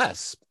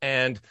MLS.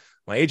 And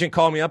my agent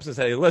called me up and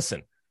said, "Hey,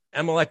 listen,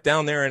 Emelec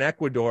down there in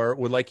Ecuador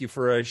would like you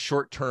for a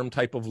short-term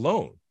type of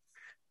loan."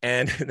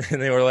 And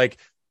they were like,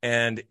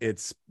 "And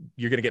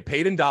you're going to get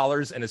paid in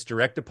dollars, and it's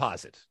direct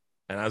deposit."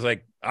 And I was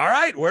like, "All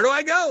right, where do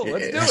I go?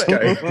 Let's do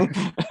it."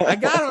 I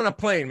got on a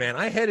plane, man.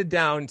 I headed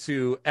down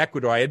to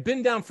Ecuador. I had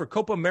been down for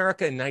Copa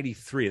America in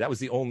 93. That was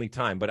the only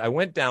time, but I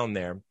went down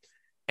there,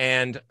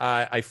 and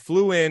I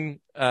flew in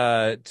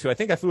I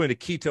flew into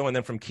Quito, and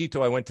then from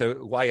Quito, I went to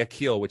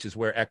Guayaquil, which is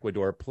where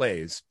Ecuador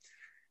plays.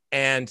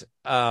 And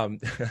I'll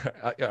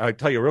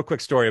tell you a real quick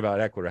story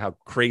about Ecuador, how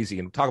crazy,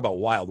 and talk about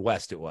Wild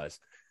West it was.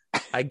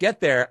 I get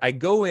there, I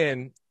go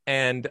in,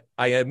 and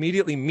I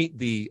immediately meet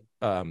the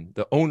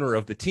owner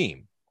of the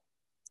team.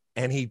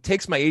 And he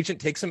takes my agent,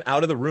 takes him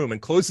out of the room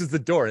and closes the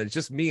door. And it's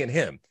just me and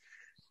him.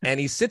 And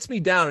he sits me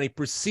down and he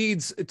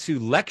proceeds to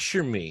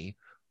lecture me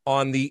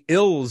on the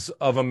ills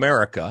of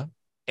America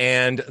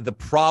and the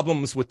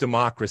problems with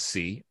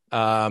democracy,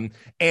 and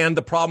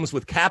the problems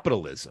with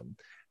capitalism,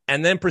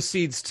 and then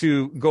proceeds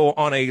to go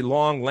on a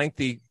long,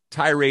 lengthy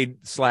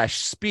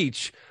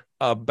tirade/speech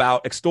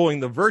about extolling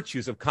the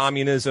virtues of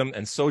communism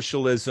and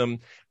socialism.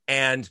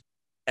 And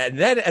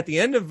then at the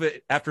end of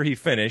it, after he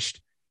finished,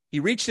 he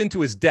reached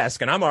into his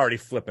desk, and I'm already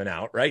flipping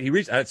out,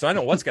 right? So I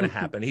know what's going to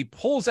happen. He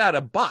pulls out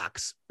a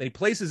box and he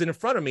places it in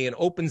front of me and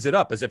opens it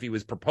up as if he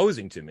was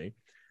proposing to me.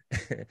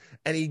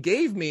 And he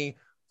gave me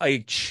a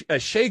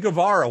Che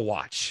Guevara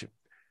watch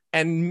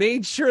and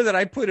made sure that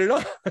I put it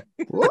on.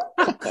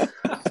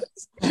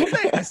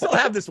 I still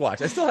have this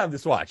watch.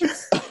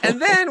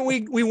 And then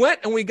we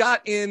went and we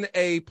got in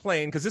a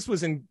plane, because this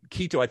was in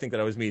Quito, I think,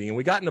 that I was meeting. And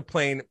we got in a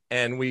plane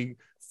and we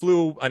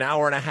flew an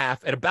hour and a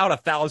half at about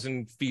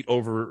 1,000 feet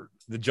over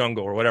the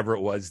jungle or whatever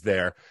it was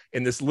there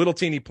in this little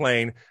teeny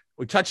plane.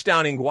 We touched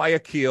down in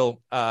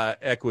Guayaquil,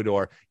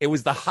 Ecuador. It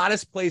was the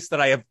hottest place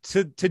that I have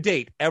to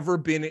date ever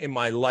been in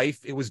my life.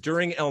 It was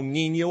during El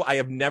Nino. I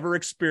have never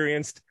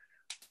experienced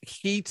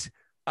heat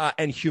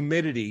and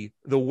humidity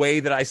the way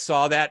that I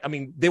saw that. I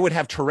mean, they would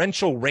have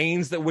torrential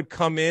rains that would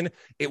come in.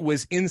 It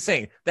was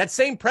insane. That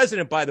same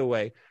president, by the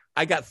way,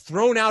 I got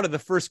thrown out of the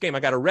first game. I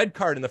got a red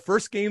card in the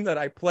first game that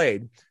I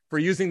played for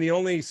using the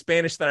only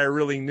Spanish that I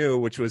really knew,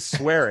 which was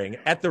swearing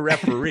at the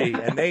referee.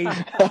 And they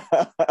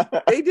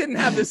didn't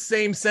have the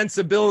same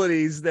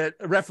sensibilities that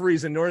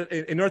referees in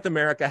North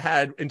America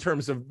had in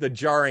terms of the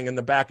jarring and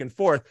the back and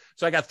forth.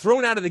 So I got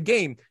thrown out of the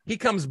game. He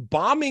comes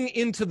bombing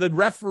into the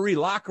referee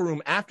locker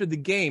room after the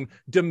game,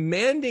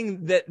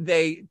 demanding that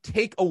they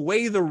take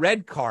away the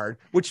red card,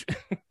 which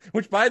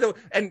by the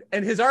way,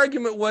 and his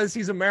argument was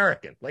he's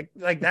American. Like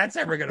that's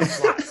ever going to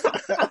fly.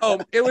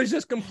 Oh, it was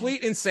just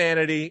complete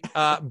insanity.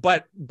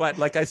 But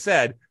like I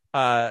said,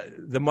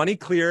 the money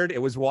cleared,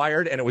 it was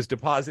wired, and it was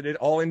deposited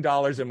all in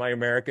dollars in my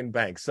American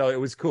bank. So it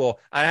was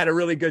cool. I had a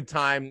really good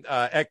time.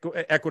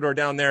 Ecuador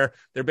down there,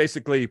 they're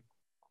basically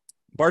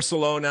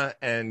Barcelona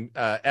and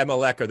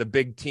Emelec are the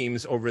big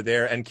teams over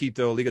there, and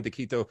Quito, Liga de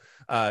Quito,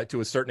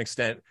 to a certain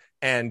extent.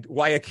 And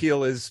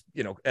Guayaquil is,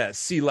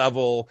 sea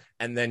level.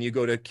 And then you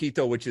go to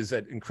Quito, which is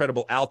at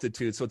incredible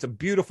altitude. So it's a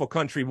beautiful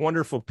country,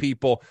 wonderful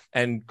people,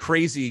 and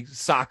crazy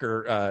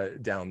soccer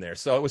down there.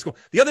 So it was cool.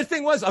 The other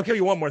thing was, I'll give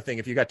you one more thing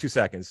if you got 2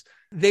 seconds.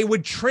 They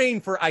would train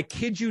for, I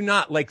kid you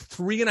not, like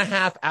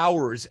 3.5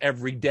 hours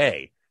every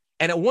day.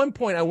 And at one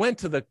point I went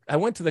to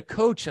the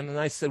coach and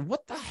I said,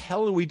 "What the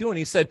hell are we doing?"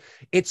 He said,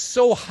 "It's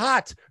so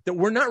hot that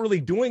we're not really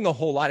doing a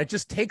whole lot. It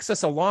just takes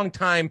us a long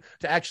time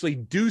to actually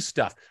do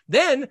stuff."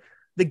 Then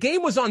the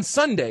game was on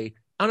Sunday,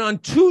 and on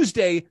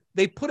Tuesday,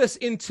 they put us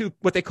into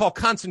what they call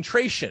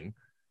concentration,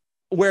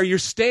 where you're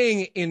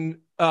staying in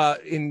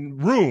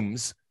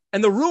rooms,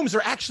 and the rooms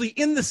are actually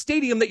in the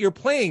stadium that you're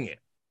playing in,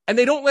 and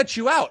they don't let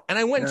you out. And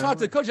I went and talked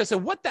to the coach. I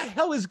said, "What the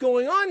hell is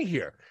going on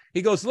here?"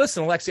 He goes,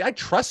 "Listen, Alexi, I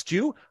trust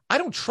you. I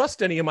don't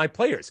trust any of my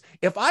players.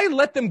 If I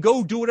let them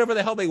go do whatever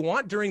the hell they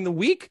want during the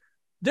week,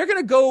 they're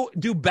going to go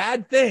do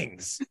bad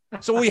things.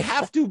 So we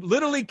have to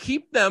literally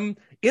keep them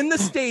in the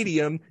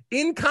stadium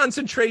in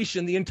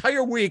concentration the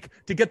entire week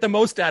to get the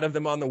most out of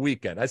them on the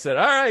weekend." I said,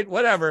 "All right,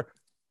 whatever.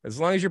 As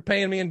long as you're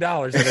paying me in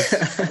dollars and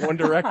it's one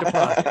direct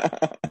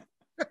deposit."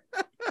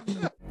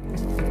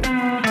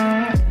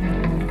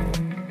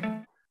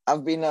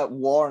 I've been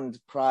warned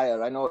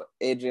prior. I know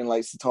Adrian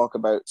likes to talk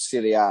about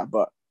Serie A,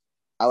 but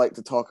I like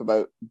to talk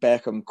about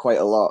Beckham quite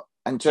a lot.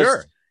 And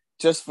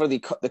just for the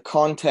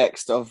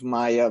context of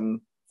my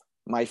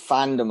my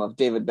fandom of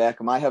David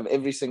Beckham, I have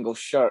every single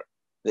shirt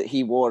that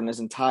he wore in his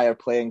entire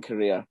playing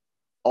career,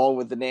 all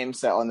with the name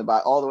set on the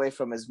back, all the way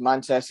from his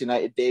Manchester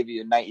United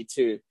debut in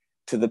 '92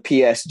 to the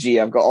PSG.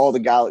 I've got all the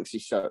Galaxy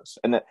shirts,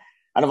 and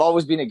I've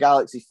always been a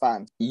Galaxy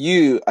fan.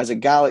 You, as a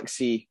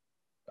Galaxy,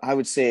 I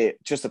would say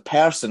just a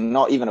person,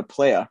 not even a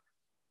player,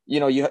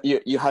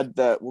 you had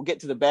we'll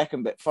get to the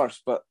Beckham bit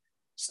first, but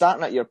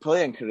starting at your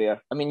playing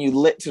career, I mean, you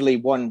literally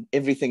won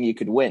everything you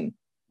could win.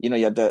 You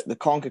had the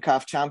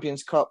CONCACAF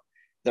Champions Cup,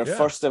 their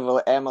first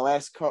ever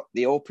MLS Cup,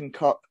 the Open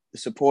Cup, the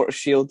Supporters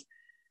Shield.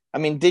 I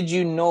mean, did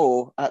you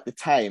know at the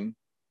time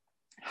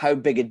how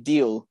big a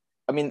deal?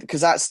 I mean,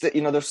 because that's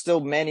there's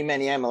still many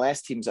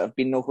MLS teams that have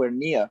been nowhere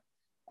near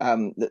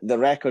the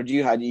record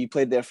you had. You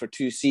played there for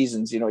 2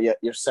 seasons.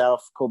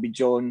 Yourself, Kobe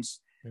Jones,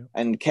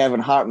 and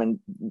Kevin Hartman.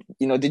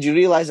 Did you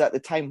realize at the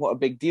time what a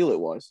big deal it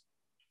was?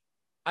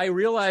 I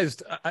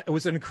realized it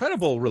was an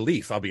incredible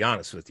relief, I'll be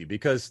honest with you,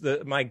 because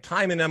my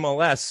time in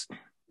MLS,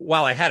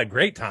 while I had a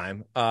great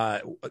time,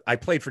 I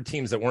played for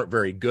teams that weren't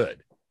very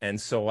good. And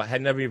so I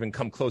had never even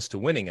come close to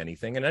winning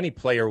anything. And any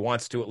player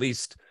wants to at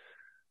least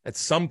at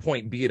some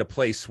point be at a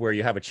place where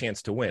you have a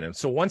chance to win. And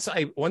so once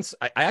I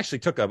actually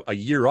took a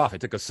year off, I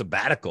took a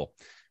sabbatical,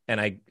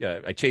 and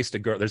I chased a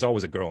girl. There's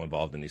always a girl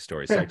involved in these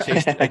stories. So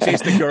I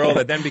chased a girl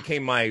that then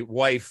became my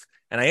wife,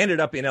 and I ended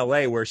up in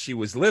LA where she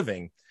was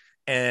living.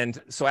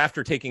 And so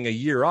after taking a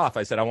year off,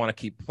 I said, I want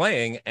to keep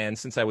playing. And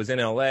since I was in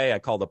LA, I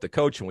called up the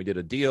coach and we did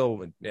a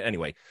deal.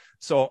 Anyway,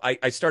 so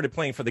I started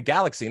playing for the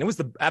Galaxy, and it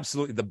was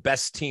absolutely the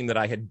best team that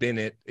I had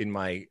been in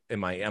my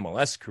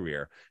MLS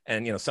career.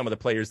 And, you know, some of the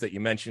players that you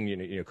mentioned,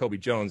 you know, Kobe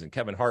Jones and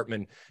Kevin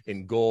Hartman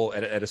in goal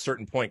at a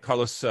certain point,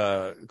 Carlos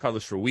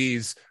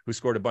Ruiz, who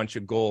scored a bunch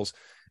of goals.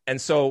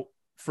 And so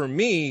for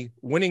me,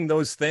 winning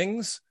those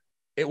things,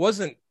 it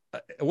wasn't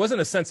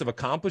a sense of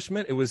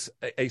accomplishment. It was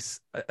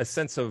a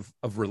sense of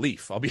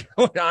relief. I'll be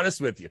really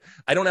honest with you.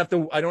 I don't have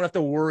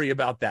to worry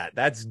about that.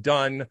 That's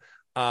done.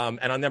 And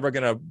I'm never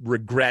going to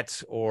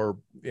regret or,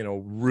 you know,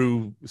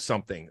 rue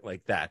something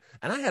like that.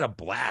 And I had a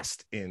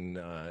blast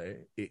in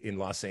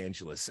Los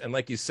Angeles. And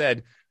like you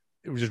said,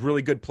 it was just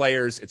really good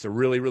players. It's a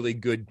really, really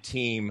good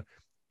team.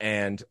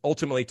 And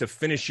ultimately to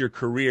finish your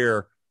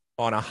career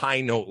on a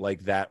high note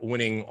like that,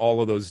 winning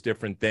all of those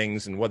different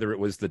things, and whether it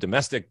was the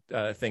domestic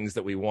things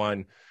that we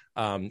won,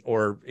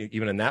 or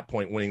even in that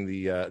point, winning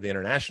the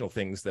international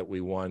things that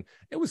we won,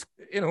 it was,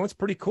 you know, it's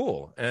pretty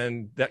cool.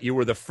 And that you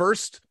were the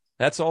first,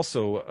 that's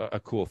also a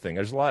cool thing.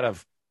 There's a lot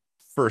of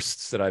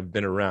firsts that I've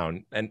been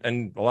around,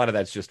 and a lot of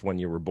that's just when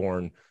you were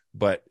born,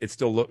 but it's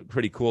still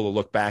pretty cool to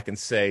look back and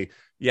say,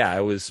 yeah,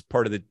 I was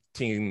part of the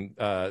team,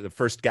 the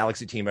first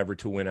Galaxy team ever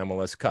to win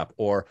MLS Cup,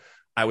 or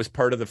I was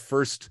part of the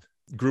first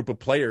group of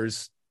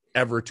players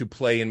ever to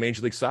play in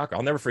Major League Soccer.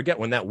 I'll never forget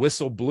when that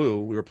whistle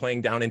blew. We were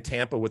playing down in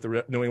Tampa with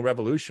the New England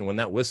Revolution. When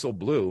that whistle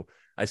blew,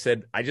 I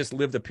said, I just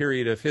lived a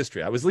period of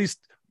history. I was, at least,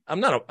 I'm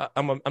not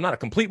a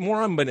complete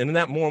moron, but in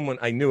that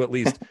moment, I knew at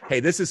least, hey,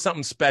 this is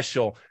something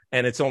special,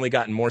 and it's only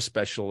gotten more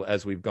special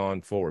as we've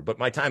gone forward. But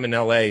my time in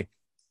LA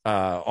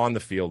on the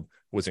field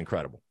was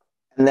incredible.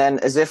 And then,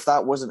 as if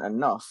that wasn't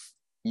enough,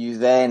 you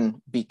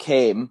then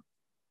became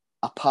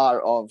a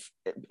part of,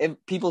 if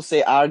people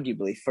say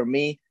arguably, for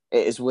me,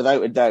 it is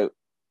without a doubt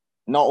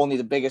not only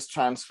the biggest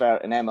transfer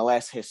in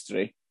MLS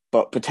history,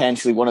 but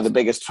potentially one of the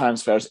biggest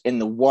transfers in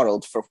the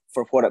world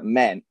for what it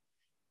meant.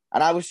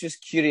 And I was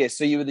just curious.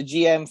 So you were the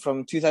GM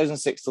from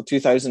 2006 till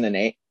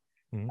 2008.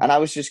 Mm-hmm. And I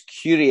was just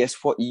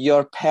curious what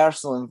your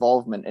personal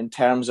involvement in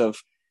terms of,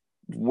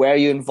 were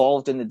you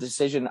involved in the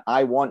decision,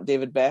 I want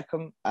David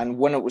Beckham? And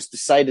when it was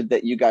decided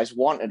that you guys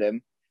wanted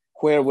him,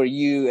 where were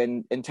you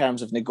in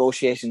terms of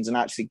negotiations and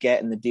actually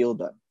getting the deal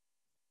done?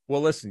 Well,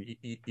 listen,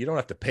 you don't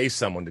have to pay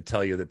someone to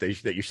tell you that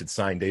that you should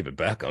sign David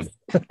Beckham.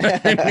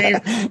 I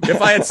mean,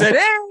 if I had said,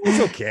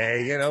 it's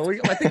okay, you know,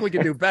 I think we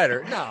can do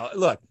better. No,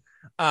 look,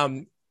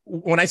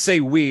 when I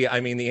say we, I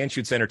mean the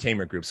Anschutz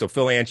Entertainment Group. So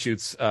Phil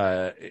Anschutz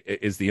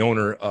is the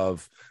owner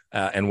of,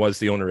 and was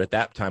the owner at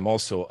that time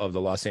also, of the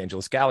Los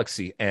Angeles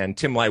Galaxy. And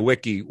Tim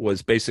Leiweke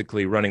was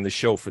basically running the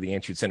show for the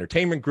Anschutz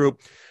Entertainment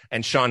Group.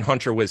 And Sean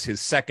Hunter was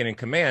his second in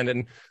command.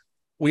 And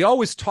we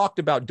always talked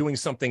about doing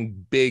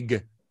something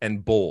big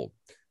and bold.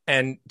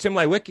 And Tim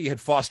Leiweke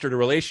had fostered a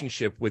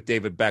relationship with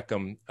David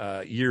Beckham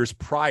years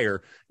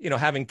prior, you know,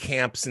 having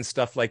camps and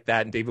stuff like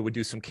that. And David would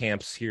do some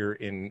camps here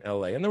in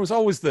LA. And there was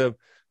always the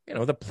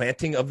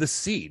planting of the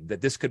seed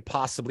that this could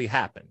possibly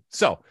happen.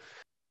 So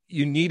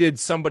you needed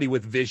somebody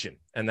with vision.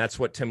 And that's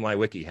what Tim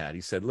Leiweke had.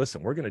 He said,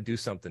 listen, we're going to do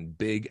something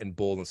big and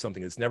bold and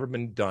something that's never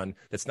been done.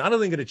 That's not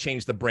only going to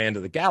change the brand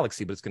of the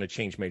Galaxy, but it's going to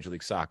change Major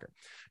League Soccer.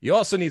 You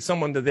also need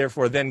someone to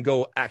therefore then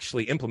go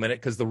actually implement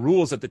it, because the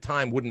rules at the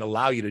time wouldn't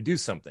allow you to do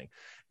something.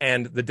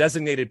 And the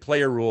designated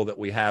player rule that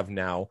we have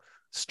now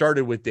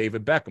started with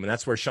David Beckham. And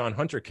that's where Sean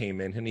Hunter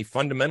came in, and he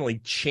fundamentally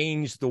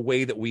changed the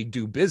way that we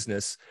do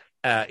business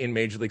in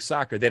Major League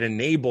Soccer, that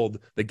enabled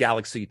the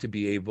Galaxy to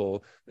be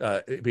able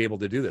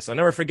to do this. I'll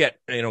never forget,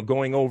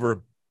 going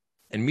over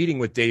and meeting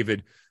with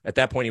David. At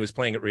that point, he was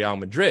playing at Real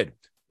Madrid.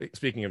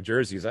 Speaking of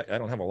jerseys, I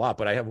don't have a lot,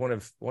 but I have one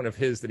of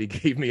his that he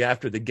gave me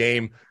after the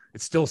game.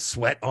 It's still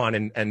sweat on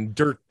and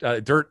dirt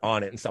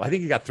on it and stuff. I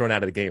think he got thrown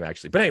out of the game,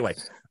 actually. But anyway,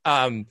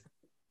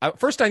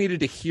 first I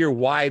needed to hear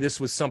why this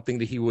was something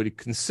that he would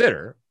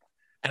consider.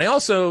 And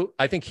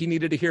I think he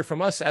needed to hear from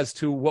us as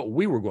to what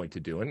we were going to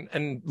do.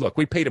 And look,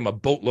 we paid him a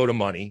boatload of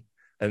money,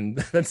 and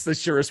that's the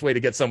surest way to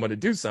get someone to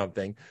do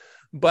something.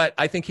 But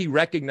I think he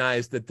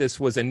recognized that this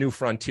was a new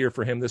frontier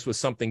for him. This was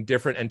something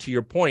different. And to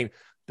your point,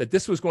 that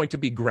this was going to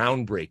be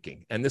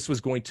groundbreaking and this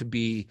was going to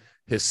be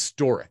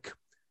historic.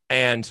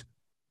 And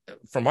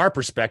from our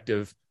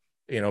perspective,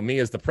 me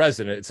as the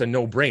president, it's a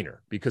no-brainer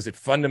because it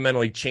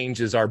fundamentally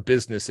changes our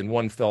business in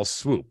one fell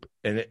swoop.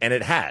 And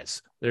it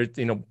has.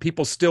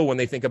 People still, when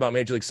they think about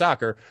Major League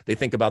Soccer, they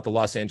think about the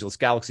Los Angeles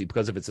Galaxy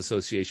because of its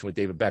association with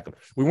David Beckham.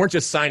 We weren't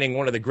just signing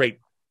one of the great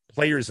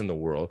players in the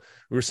world.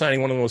 We were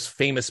signing one of the most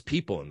famous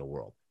people in the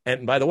world.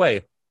 And by the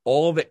way,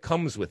 all of it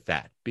comes with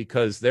that,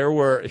 because there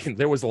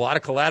was a lot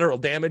of collateral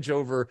damage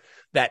over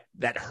that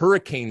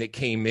hurricane that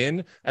came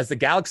in as the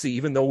Galaxy.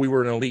 Even though we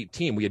were an elite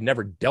team, we had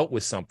never dealt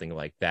with something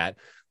like that.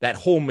 That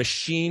whole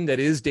machine that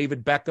is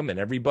David Beckham and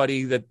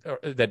everybody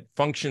that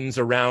functions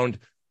around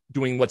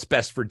doing what's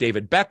best for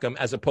David Beckham,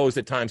 as opposed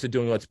at times to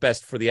doing what's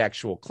best for the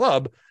actual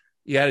club.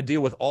 You had to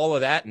deal with all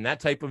of that and that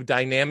type of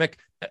dynamic.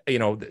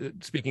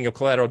 Speaking of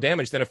collateral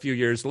damage, then a few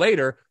years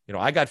later,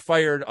 I got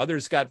fired,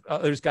 others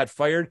got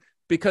fired.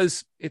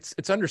 because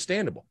it's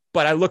understandable.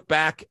 But I look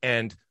back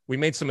and we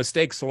made some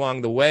mistakes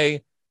along the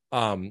way.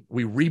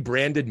 We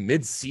rebranded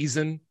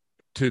mid-season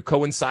to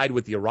coincide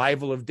with the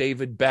arrival of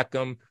David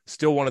Beckham.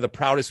 Still one of the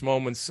proudest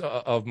moments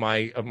of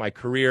my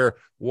career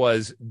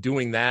was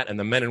doing that, and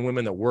the men and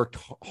women that worked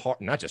hard,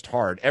 not just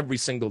hard, every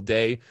single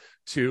day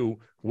to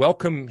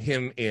welcome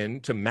him in,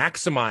 to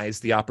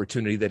maximize the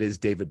opportunity that is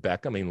David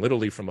Beckham. I mean,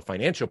 literally from a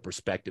financial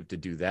perspective to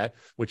do that,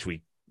 which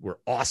we were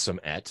awesome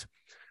at.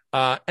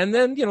 And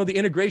then, the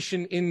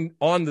integration in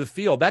on the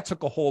field, that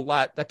took a whole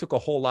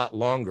lot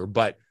longer.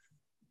 But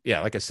yeah,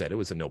 like I said, it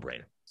was a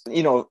no-brainer.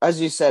 As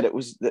you said, it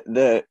was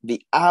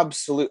the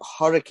absolute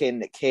hurricane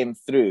that came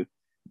through.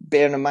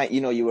 Bearing in mind,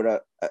 you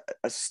were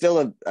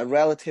still a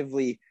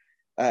relatively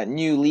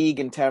new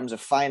league in terms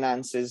of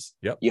finances.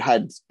 Yep. You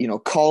had,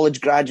 college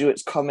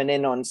graduates coming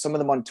in on some of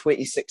them on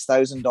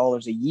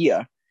 $26,000 a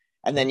year.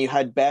 And then you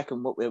had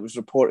Beckham, what it was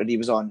reported he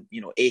was on,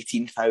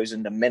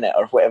 $18,000 a minute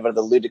or whatever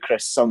the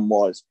ludicrous sum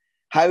was.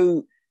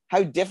 How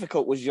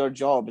difficult was your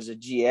job as a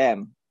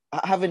GM?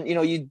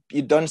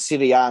 You'd done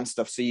Serie A and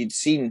stuff, so you'd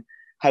seen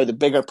how the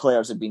bigger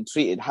players had been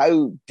treated.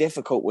 How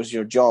difficult was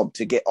your job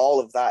to get all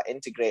of that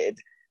integrated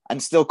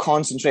and still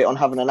concentrate on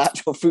having an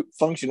actual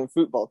functioning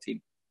football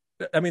team?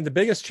 I mean, the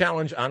biggest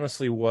challenge,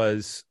 honestly,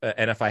 was,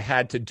 and if I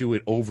had to do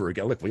it over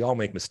again, look, we all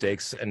make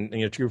mistakes. And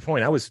to your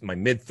point, I was in my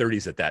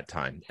mid-30s at that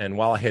time. And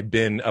while I had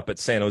been up at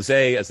San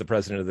Jose as the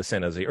president of the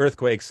San Jose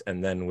Earthquakes,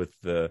 and then with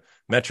the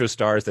Metro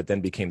Stars that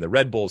then became the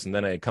Red Bulls, and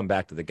then I had come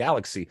back to the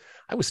Galaxy,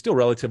 I was still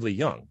relatively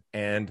young.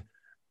 And,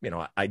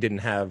 I didn't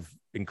have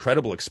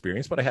incredible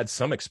experience, but I had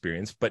some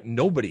experience. But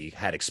nobody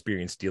had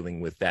experience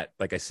dealing with that,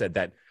 like I said,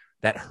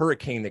 that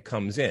hurricane that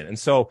comes in. And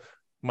so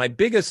my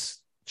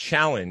biggest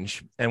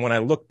challenge, and when I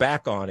look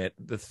back on it,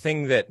 the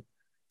thing that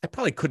I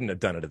probably couldn't have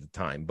done it at the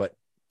time, but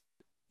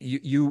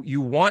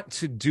you want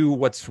to do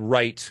what's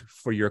right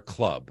for your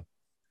club,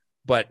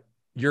 but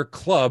your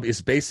club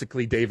is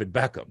basically David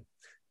Beckham,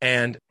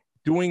 and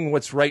doing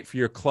what's right for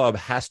your club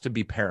has to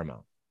be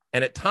paramount.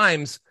 And at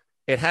times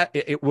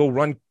it will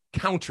run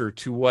counter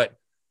to what,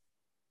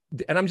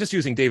 and I'm just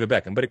using David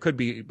Beckham, but it could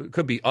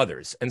be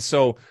others. And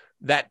so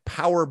that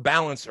power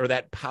balance or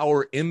that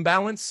power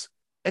imbalance,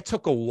 it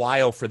took a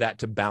while for that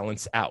to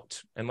balance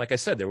out. And like I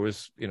said, there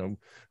was,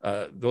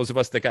 those of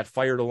us that got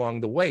fired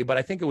along the way, but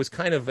I think it was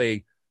kind of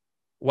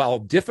while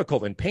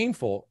difficult and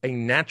painful, a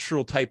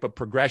natural type of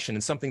progression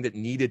and something that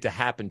needed to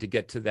happen to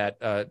get to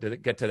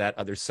that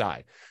other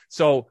side.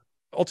 So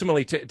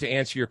ultimately, to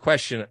answer your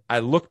question, I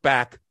look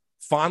back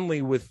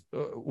fondly with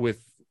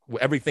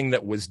everything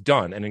that was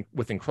done and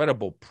with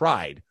incredible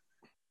pride,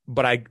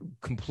 but I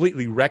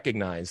completely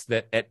recognize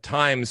that at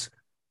times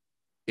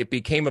it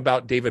became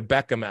about David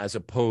Beckham as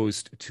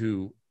opposed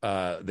to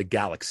the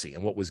Galaxy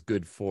and what was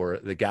good for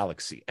the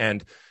Galaxy.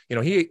 And,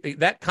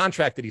 that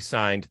contract that he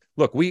signed,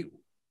 look, we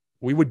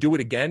would do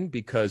it again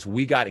because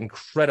we got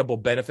incredible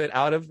benefit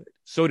out of it.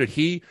 So did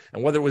he.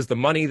 And whether it was the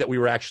money that we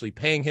were actually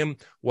paying him,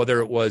 whether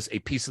it was a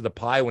piece of the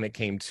pie when it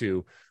came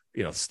to,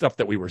 stuff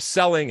that we were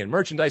selling and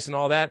merchandise and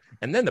all that.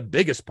 And then the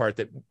biggest part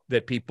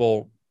that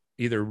people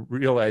either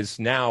realize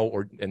now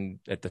and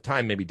at the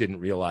time maybe didn't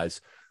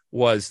realize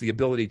was the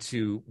ability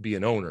to be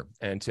an owner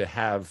and to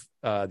have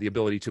the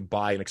ability to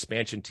buy an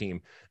expansion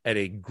team at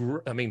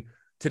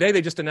today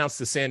they just announced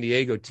the San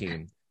Diego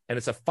team, and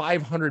it's a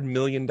 $500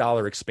 million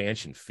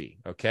expansion fee.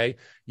 Okay.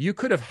 You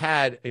could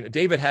have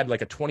David had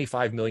like a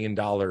 $25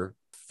 million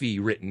fee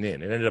written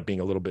in. It ended up being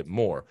a little bit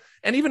more.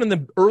 And even in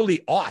the early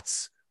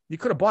aughts, you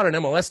could have bought an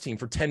MLS team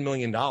for $10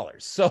 million.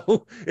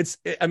 So it's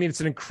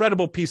an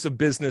incredible piece of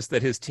business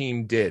that his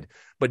team did.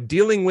 But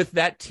dealing with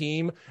that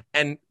team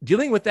and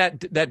dealing with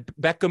that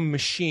Beckham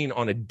machine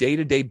on a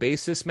day-to-day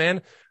basis,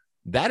 man,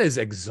 that is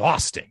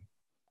exhausting.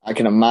 I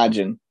can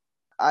imagine.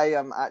 I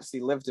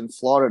actually lived in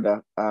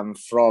Florida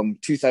from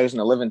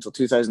 2011 till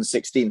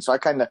 2016. So I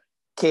kind of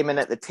came in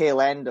at the tail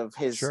end of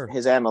his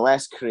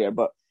MLS career.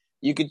 But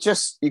you could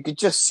just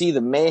see the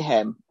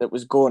mayhem that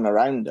was going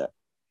around it.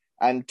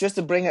 And just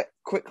to bring it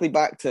quickly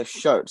back to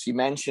shirts, you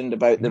mentioned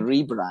about the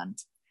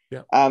rebrand.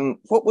 Yeah.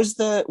 What was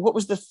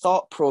the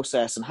thought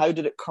process and how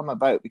did it come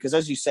about? Because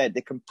as you said,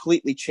 they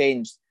completely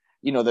changed,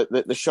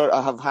 the shirt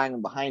I have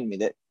hanging behind me,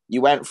 that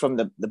you went from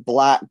the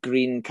black,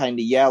 green, kind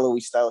of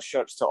yellowy style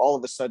shirts to all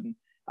of a sudden,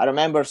 I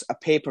remember a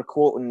paper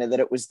quoting that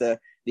it was the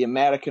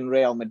American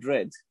Real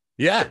Madrid.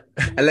 Yeah.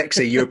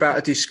 Alexi, you're about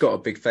to do Scott a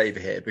big favour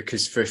here,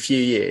 because for a few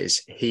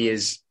years, he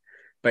has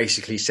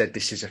basically said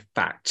this is a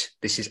fact.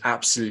 This is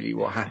absolutely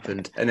what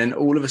happened. And then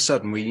all of a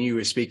sudden, we knew we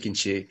were speaking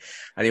to you,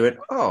 and he went,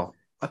 "Oh,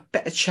 I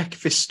better check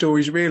if this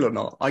story's real or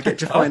not. I get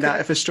to find out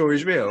if a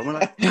story's real." And we're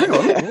like, "Hang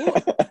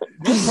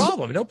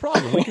on." No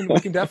problem. We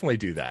can definitely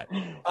do that.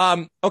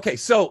 Okay,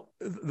 so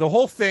the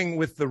whole thing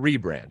with the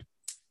rebrand,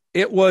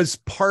 it was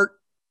part,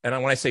 and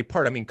when I say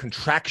part, I mean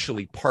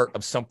contractually part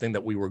of something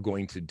that we were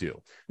going to do.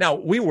 Now,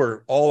 we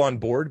were all on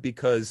board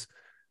because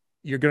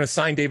you're going to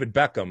sign David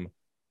Beckham,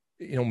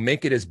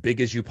 make it as big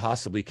as you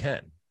possibly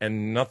can.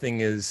 And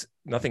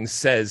nothing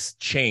says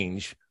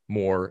change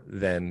more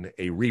than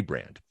a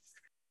rebrand.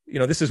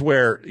 this is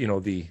where,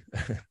 the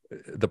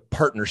the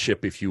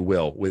partnership, if you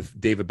will, with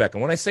David Beckham.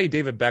 When I say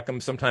David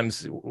Beckham,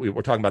 sometimes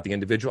we're talking about the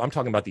individual. I'm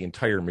talking about the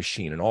entire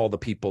machine and all the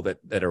people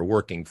that are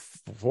working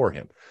for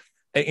him,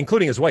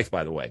 including his wife,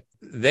 by the way.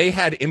 They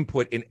had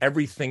input in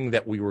everything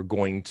that we were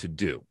going to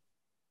do.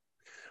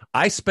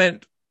 I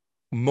spent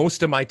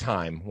most of my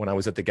time when I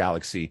was at the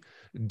Galaxy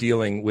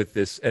dealing with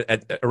this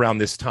around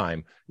this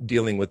time,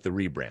 dealing with the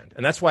rebrand.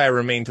 And that's why I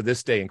remain to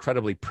this day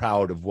incredibly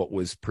proud of what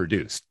was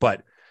produced.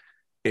 But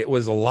it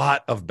was a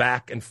lot of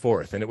back and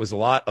forth, and it was a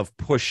lot of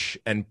push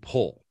and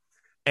pull.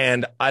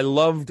 And I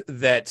loved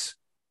that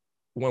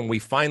when we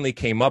finally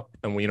came up,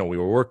 and we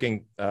were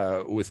working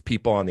with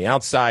people on the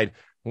outside,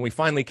 when we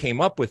finally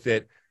came up with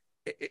it,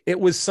 it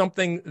was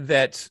something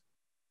that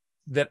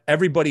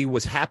everybody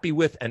was happy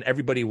with and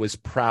everybody was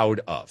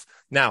proud of.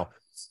 Now,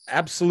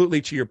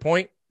 absolutely to your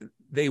point,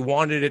 they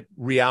wanted it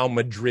Real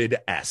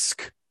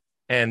Madrid-esque.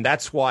 And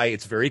that's why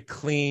it's very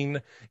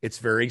clean. It's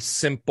very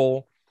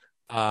simple.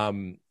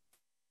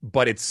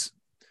 But it's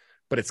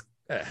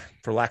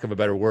for lack of a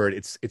better word,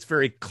 it's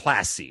very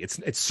classy.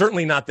 It's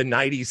certainly not the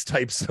 90s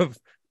types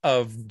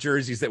of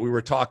jerseys that we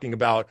were talking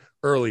about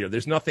earlier.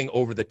 There's nothing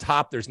over the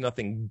top. There's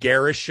nothing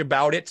garish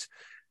about it.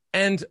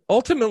 And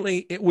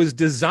ultimately, it was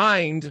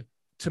designed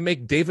to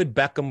make David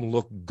Beckham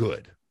look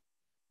good.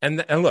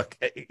 And look,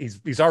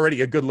 he's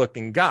already a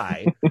good-looking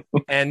guy.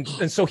 and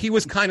so he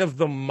was kind of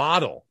the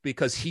model,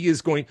 because he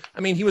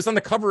was on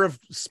the cover of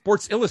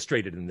Sports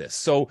Illustrated in this.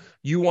 So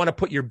you want to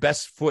put your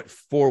best foot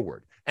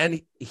forward.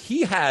 And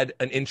he had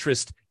an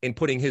interest in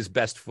putting his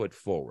best foot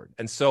forward.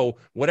 And so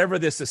whatever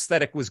this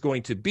aesthetic was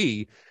going to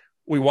be,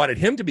 we wanted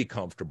him to be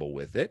comfortable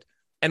with it,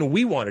 and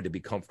we wanted to be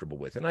comfortable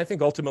with it. And I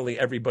think ultimately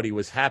everybody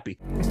was happy.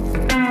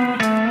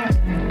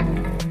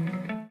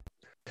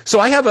 So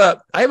I have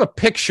a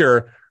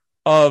picture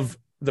of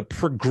the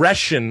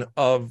progression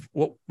of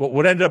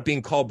what ended up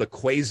being called the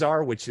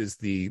Quasar, which is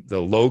the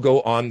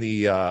logo on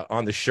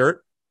the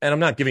shirt. And I'm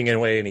not giving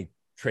away any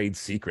trade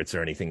secrets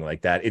or anything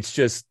like that. It's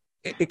just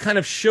it kind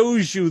of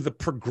shows you the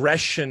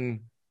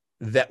progression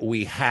that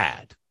we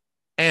had.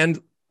 And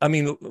I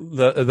mean,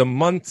 the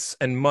months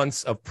and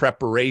months of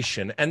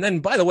preparation. And then,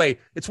 by the way,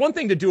 it's one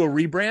thing to do a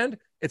rebrand.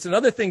 It's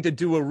another thing to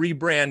do a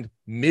rebrand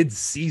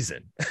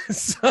mid-season.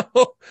 So,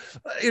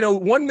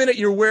 1 minute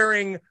you're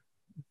wearing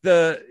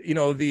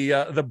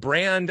the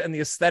brand and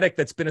the aesthetic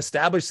that's been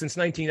established since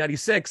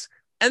 1996.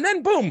 And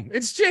then boom,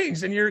 it's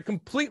changed and you're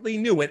completely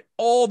new. And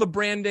all the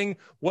branding,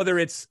 whether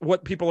it's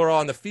what people are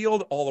on the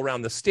field, all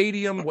around the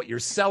stadium, what you're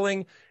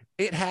selling,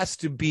 it has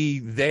to be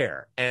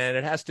there and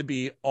it has to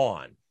be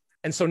on.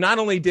 And so not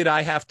only did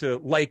I have to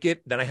like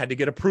it, then I had to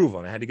get approval.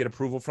 And I had to get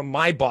approval from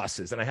my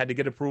bosses, and I had to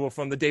get approval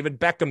from the David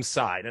Beckham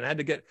side, and I had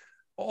to get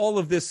all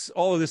of this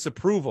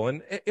approval.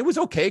 And it was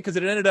okay, because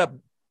it ended up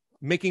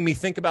making me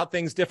think about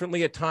things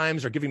differently at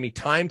times, or giving me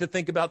time to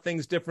think about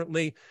things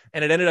differently.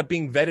 And it ended up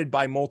being vetted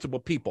by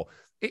multiple people.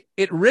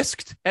 It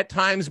risked at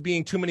times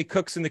being too many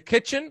cooks in the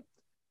kitchen,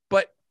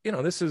 but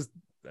this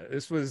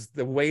was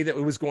the way that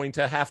it was going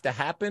to have to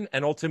happen.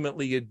 And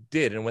ultimately it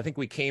did. And I think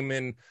we came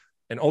in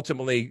and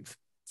ultimately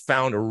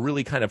found a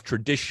really kind of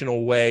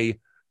traditional way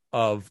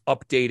of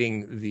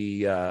updating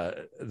the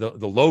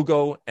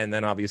logo, and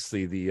then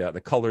obviously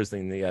the colors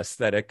and the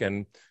aesthetic.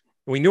 And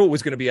we knew it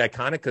was going to be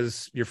iconic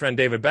because your friend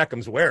David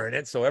Beckham's wearing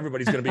it, so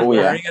everybody's going to be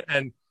wearing it.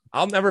 And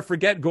I'll never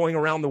forget going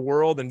around the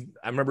world, and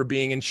I remember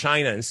being in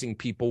China and seeing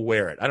people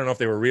wear it. I don't know if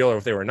they were real or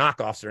if they were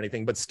knockoffs or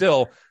anything, but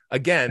still,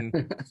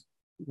 again,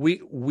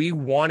 we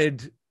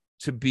wanted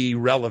to be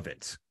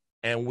relevant.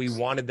 And we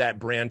wanted that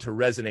brand to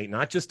resonate,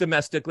 not just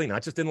domestically,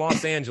 not just in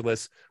Los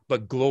Angeles,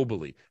 but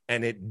globally.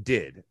 And it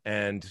did.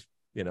 And,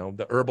 the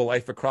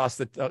Herbalife across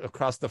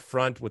the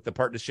front with the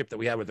partnership that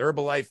we had with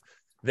Herbalife,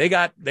 they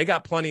got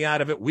plenty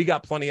out of it. We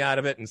got plenty out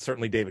of it. And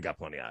certainly David got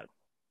plenty out of it.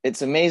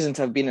 It's amazing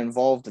to have been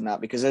involved in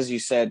that, because as you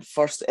said,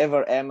 first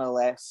ever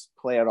MLS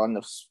player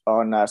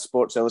on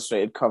Sports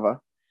Illustrated cover.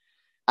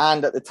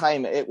 And at the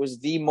time, it was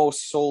the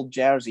most sold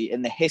jersey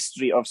in the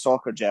history of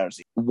soccer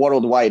jersey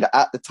worldwide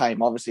at the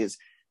time. Obviously, it's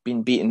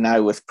been beaten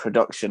now with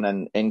production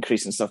and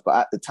increase and stuff, but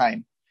at the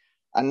time.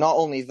 And not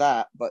only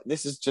that, but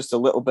this is just a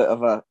little bit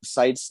of a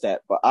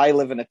sidestep, but I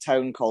live in a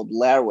town called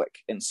Lerwick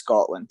in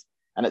Scotland,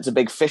 and it's a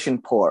big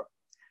fishing port.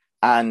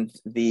 And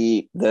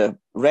the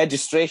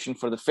registration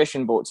for the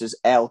fishing boats is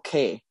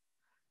LK.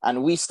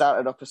 And we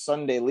started up a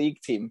Sunday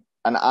league team,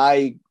 and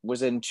I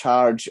was in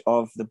charge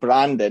of the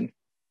branding,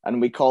 and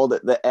we called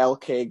it the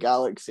LK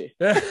Galaxy.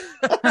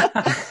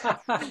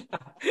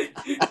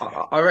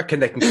 I reckon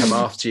they can come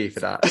after you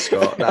for that,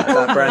 Scott.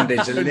 That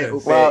branding's a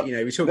little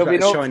bit, we talk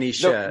about Chinese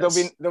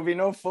shirts. There'll be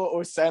no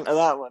photos sent of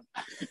that one.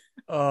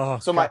 Oh,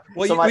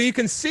 you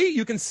can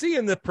see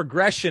in the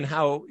progression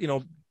how,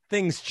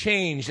 things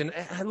change, and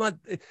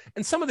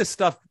some of this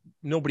stuff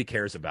nobody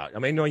cares about. I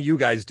mean, I know you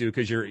guys do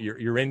because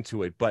you're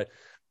into it, but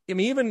I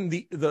mean, even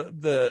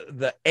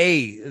the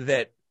A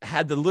that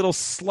had the little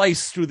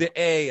slice through the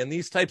A and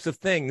these types of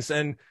things.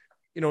 And,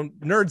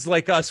 nerds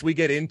like us, we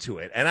get into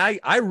it. And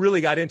I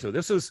really got into it.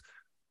 This was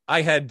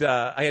I had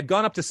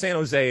gone up to San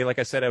Jose. Like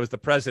I said, I was the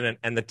president,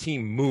 and the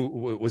team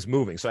was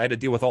moving. So I had to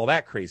deal with all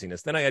that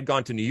craziness. Then I had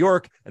gone to New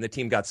York, and the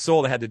team got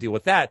sold. I had to deal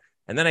with that.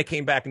 And then I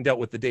came back and dealt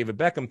with the David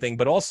Beckham thing,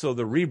 but also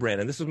the rebrand.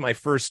 And this was my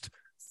first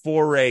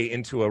foray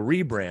into a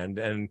rebrand.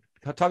 And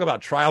talk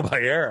about trial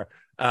by error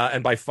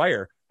and by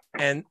fire.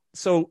 And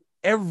so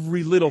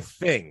every little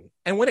thing.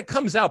 And when it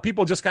comes out,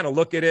 people just kind of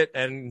look at it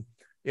and,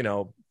 you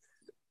know,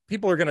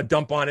 people are going to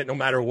dump on it no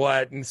matter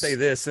what and say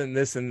this and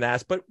this and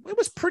that. But it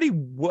was pretty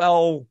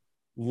well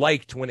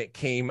liked when it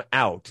came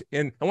out.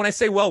 And when I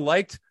say well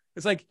liked,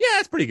 it's like, yeah,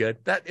 it's pretty good.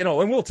 That, you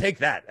know, and we'll take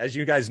that. As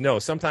you guys know,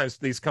 sometimes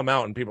these come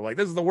out and people are like,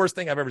 this is the worst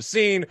thing I've ever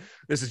seen.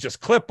 This is just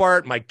clip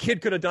art. My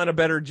kid could have done a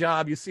better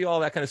job. You see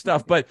all that kind of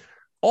stuff. But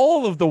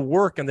all of the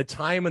work and the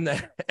time and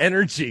the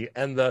energy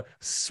and the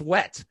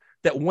sweat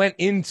that went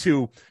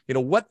into, you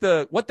know, what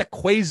the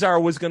quasar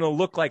was going to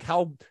look like,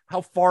 how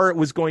far it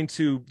was going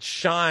to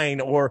shine,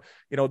 or,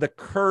 you know, the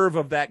curve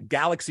of that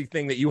galaxy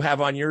thing that you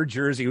have on your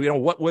jersey. You know,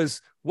 what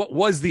was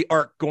the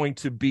arc going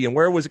to be, and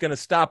where was it going to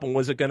stop, and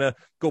was it going to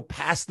go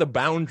past the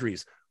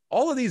boundaries?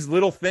 All of these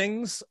little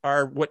things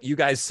are what you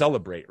guys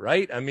celebrate,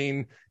 right? I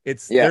mean,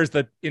 there's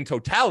in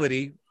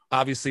totality,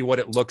 obviously what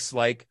it looks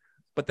like,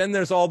 but then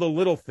there's all the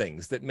little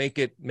things that make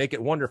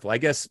it wonderful. I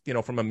guess, you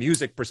know, from a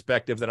music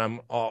perspective that I'm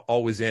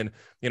always in,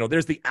 you know,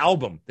 there's the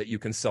album that you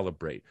can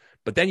celebrate,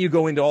 but then you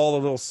go into all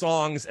the little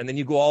songs, and then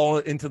you go all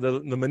into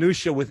the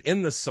minutia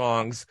within the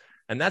songs.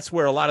 And that's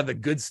where a lot of the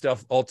good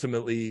stuff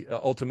ultimately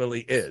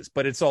is.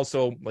 But it's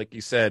also, like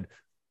you said,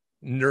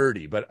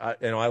 nerdy, but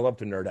I love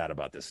to nerd out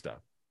about this stuff.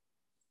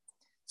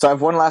 So I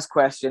have one last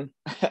question,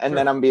 and Sure.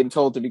 then I'm being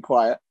told to be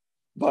quiet.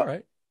 But All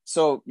right.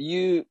 so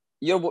you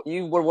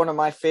were one of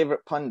my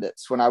favorite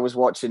pundits when I was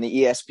watching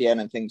the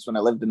ESPN and things when I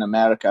lived in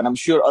America, and I'm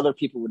sure other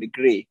people would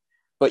agree.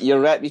 But your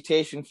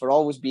reputation for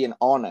always being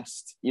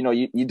honest, you know,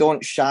 you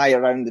don't shy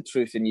around the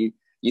truth, and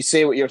you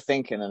say what you're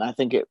thinking, and I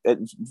think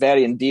it's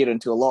very endearing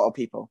to a lot of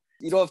people.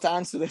 You don't have to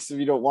answer this if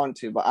you don't want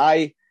to, but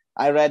I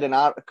read an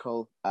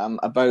article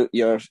about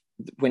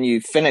when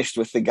you finished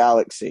with the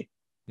Galaxy,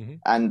 Mm-hmm.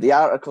 and the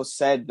article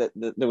said that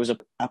there was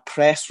a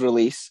press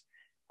release,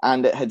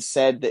 and it had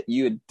said that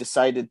you had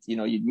decided, you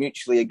know, you'd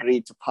mutually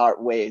agreed to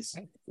part ways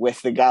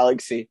with the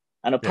Galaxy.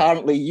 And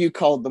apparently you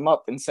called them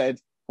up and said,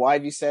 why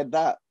have you said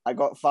that? I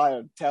got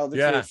fired. Tell the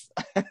truth.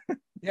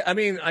 Yeah, I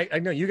mean, I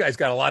know you guys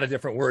got a lot of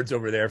different words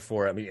over there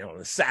for it. I mean, you know,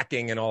 the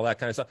sacking and all that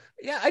kind of stuff.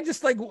 Yeah, I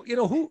just like, you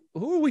know, who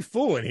are we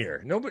fooling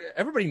here?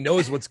 Everybody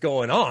knows what's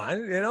going on,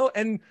 you know?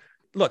 And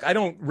look, I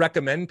don't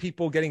recommend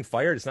people getting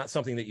fired. It's not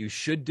something that you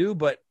should do,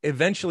 but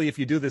eventually if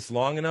you do this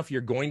long enough,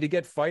 you're going to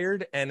get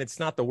fired, and it's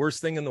not the worst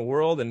thing in the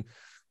world. And,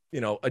 you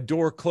know, a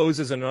door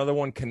closes and another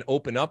one can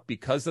open up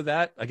because of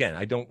that. Again,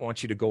 I don't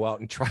want you to go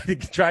out and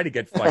try to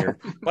get fired,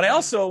 but I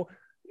also,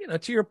 you know,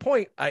 to your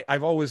point,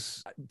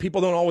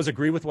 people don't always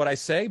agree with what I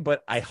say,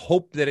 but I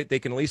hope that they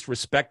can at least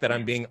respect that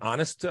I'm being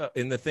honest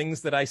in the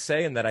things that I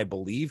say and that I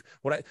believe.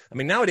 I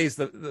mean, nowadays,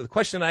 the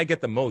question I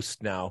get the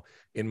most now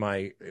in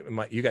my,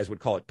 you guys would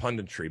call it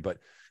punditry, but,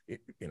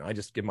 you know, I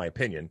just give my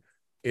opinion,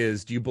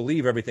 is, do you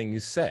believe everything you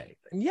say?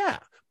 And yeah,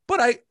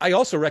 but I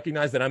also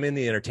recognize that I'm in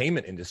the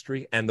entertainment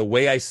industry, and the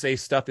way I say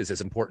stuff is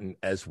as important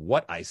as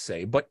what I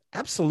say, but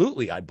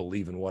absolutely I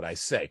believe in what I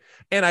say.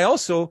 And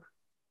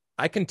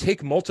I can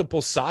take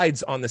multiple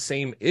sides on the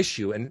same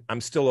issue, and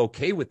I'm still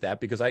okay with that,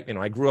 because I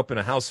grew up in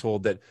a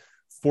household that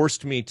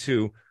forced me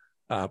to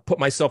put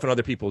myself in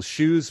other people's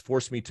shoes,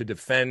 forced me to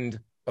defend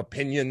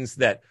opinions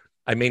that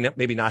I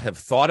maybe not have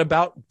thought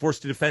about,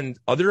 forced to defend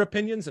other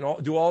opinions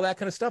and do all that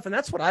kind of stuff. And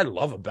that's what I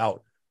love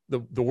about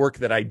the work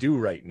that I do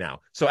right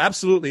now. So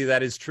absolutely,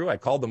 that is true. I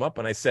called them up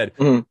and I said,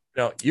 you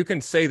know, you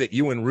can say that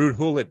you and Ruud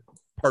Gullit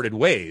parted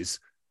ways,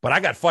 but I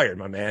got fired,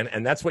 my man.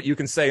 And that's what you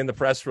can say in the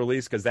press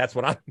release, because that's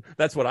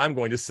what I'm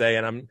going to say.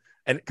 And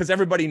because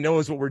everybody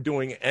knows what we're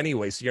doing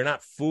anyway. So you're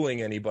not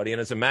fooling anybody. And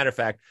as a matter of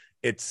fact,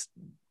 it's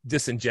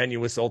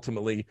disingenuous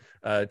ultimately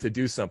to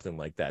do something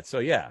like that. So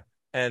yeah.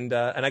 And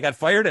I got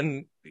fired,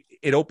 and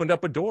it opened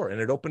up a door,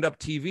 and it opened up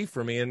TV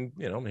for me. And,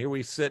 you know, here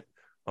we sit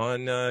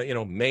on,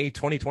 May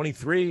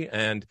 2023,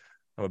 and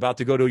I'm about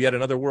to go to yet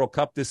another World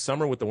Cup this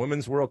summer with the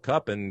Women's World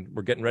Cup, and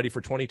we're getting ready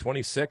for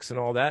 2026 and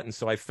all that. And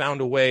so I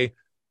found a way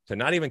to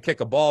not even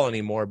kick a ball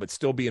anymore, but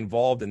still be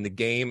involved in the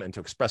game and to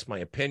express my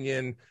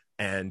opinion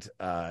and,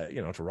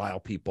 to rile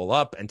people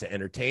up and to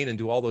entertain and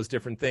do all those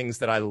different things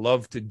that I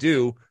love to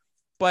do.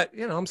 But,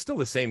 you know, I'm still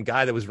the same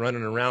guy that was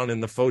running around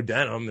in the faux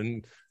denim,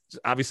 and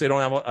obviously I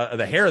don't have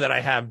the hair that I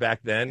have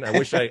back then. I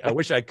wish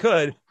I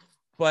could,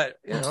 but,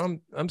 you know,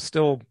 I'm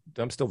still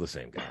the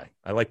same guy.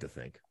 I like to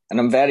think. And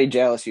I'm very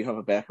jealous you have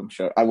a Beckham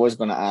shirt. I was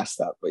going to ask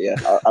that, but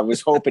yeah, I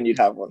was hoping you'd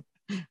have one.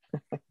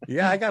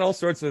 Yeah, I got all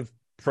sorts of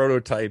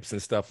prototypes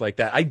and stuff like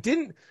that. I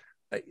didn't.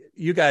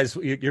 You guys,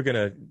 you're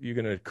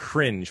gonna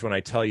cringe when I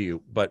tell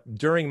you, but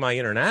during my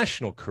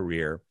international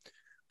career,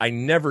 I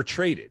never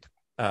traded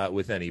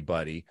with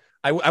anybody.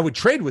 I would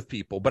trade with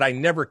people, but I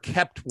never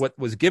kept what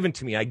was given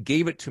to me. I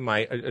gave it to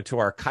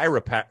our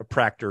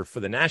chiropractor for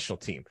the national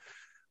team.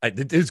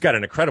 Dude's got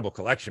an incredible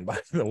collection, by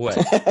the way.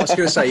 I was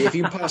going to say, if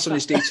you can pass on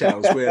his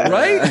details, we're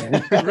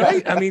right.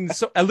 Right. I mean,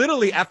 so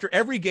literally after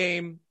every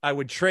game, I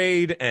would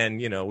trade, and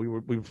we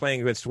were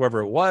playing against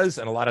whoever it was,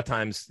 and a lot of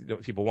times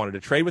people wanted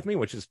to trade with me,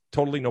 which is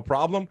totally no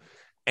problem.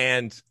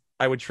 And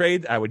I would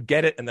trade, I would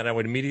get it, and then I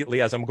would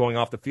immediately, as I'm going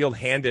off the field,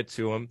 hand it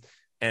to him,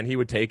 and he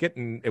would take it,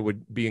 and it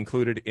would be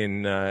included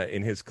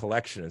in his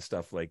collection and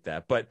stuff like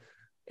that. But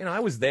I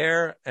was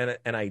there, and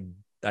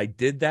I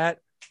did that.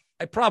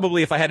 I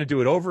probably, if I had to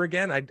do it over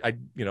again,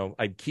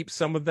 I'd keep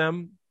some of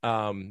them.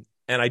 And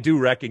I do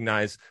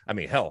recognize, I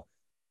mean, hell,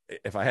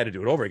 if I had to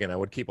do it over again, I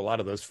would keep a lot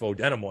of those faux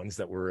denim ones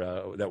that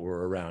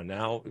were around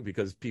now,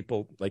 because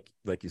people, like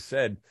you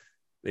said,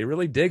 they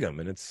really dig them,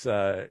 and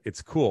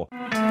it's cool.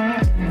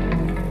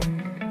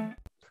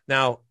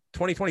 Now,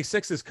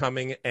 2026 is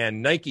coming,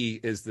 and Nike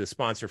is the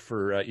sponsor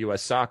for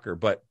U.S. Soccer,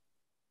 but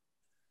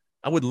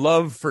I would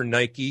love for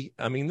Nike,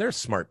 I mean, they're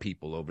smart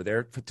people over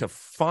there, to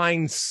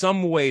find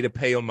some way to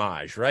pay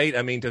homage, right?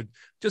 I mean, to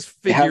just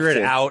figure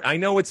it out. I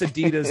know it's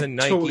Adidas and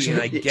Nike,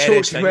 and I get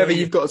it. Whoever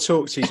you've got to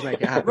talk to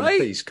make it happen, right?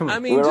 Please, come on. I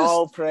mean, we're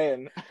all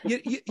praying.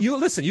 You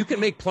listen, you can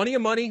make plenty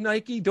of money,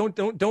 Nike.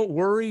 Don't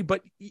worry,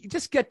 but you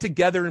just get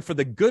together, and for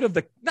the good of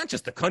not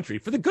just the country,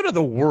 for the good of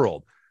the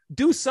world,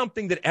 do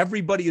something that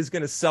everybody is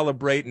going to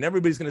celebrate, and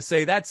everybody's going to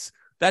say, that's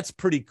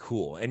pretty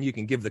cool. And you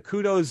can give the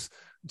kudos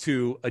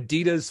to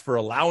Adidas for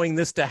allowing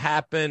this to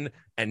happen,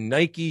 and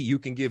Nike, you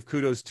can give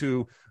kudos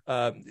to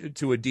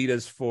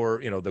Adidas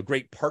for the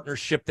great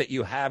partnership that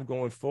you have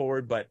going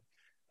forward. But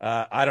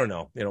I don't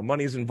know,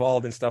 money's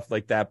involved and stuff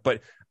like that.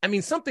 But I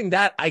mean, something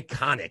that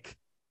iconic,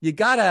 you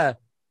gotta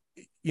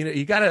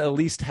at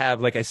least have,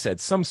 like I said,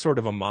 some sort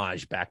of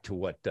homage back to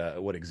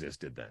what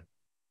existed then.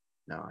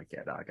 No, I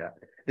get that.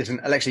 Listen,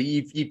 Alexi,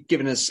 you've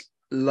given us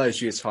loads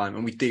of your time,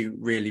 and we do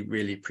really,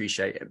 really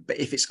appreciate it. But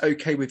if it's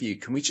okay with you,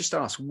 can we just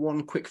ask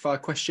one quick fire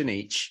question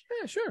each?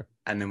 Yeah, sure.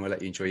 And then we'll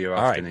let you enjoy your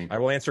All afternoon. Right. I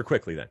will answer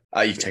quickly then.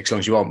 You can take as long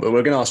as you want, but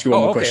we're going to ask you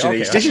one more question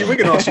each. Okay. We're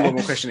going to ask you one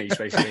more question each,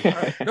 basically.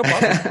 All right, no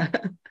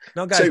problem.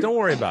 No, guys, don't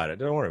worry about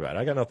it.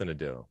 I got nothing to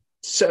do.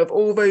 So of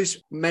all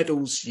those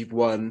medals you've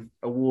won,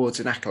 awards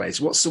and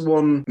accolades, what's the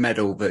one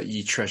medal that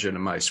you treasure the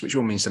most? Which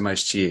one means the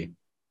most to you?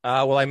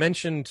 Well, I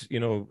mentioned,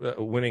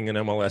 winning an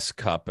MLS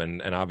Cup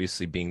and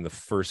obviously being the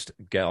first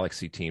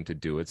Galaxy team to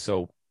do it.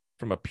 So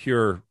from a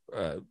pure,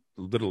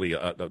 literally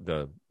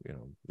the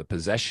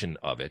possession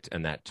of it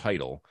and that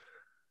title,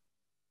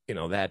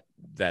 that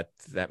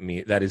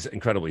is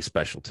incredibly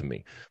special to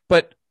me.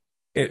 But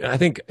I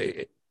think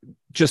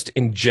just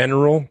in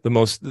general, the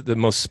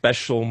most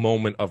special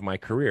moment of my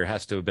career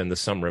has to have been the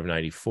summer of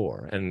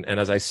 '94. And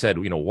as I said,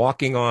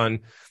 walking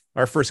on,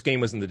 our first game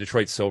was in the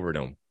Detroit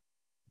Silverdome.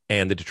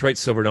 And the Detroit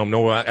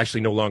Silverdome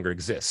actually no longer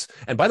exists.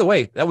 And by the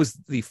way, that was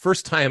the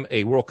first time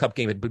a World Cup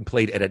game had been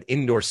played at an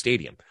indoor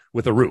stadium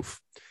with a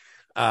roof.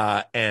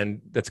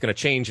 And that's going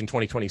to change in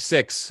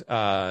 2026 from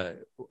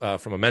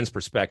a men's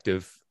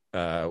perspective,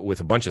 with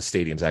a bunch of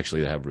stadiums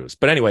actually that have roofs.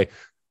 But anyway,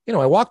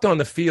 I walked on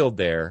the field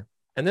there,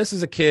 and this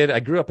is a kid.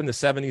 I grew up in the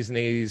 70s and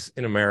 80s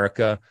in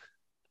America.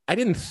 I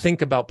didn't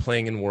think about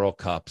playing in World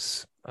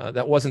Cups.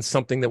 That wasn't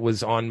something that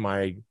was on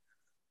my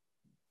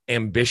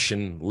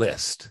ambition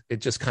list. It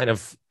just kind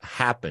of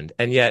happened.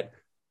 And yet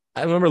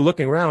I remember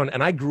looking around,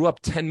 and I grew up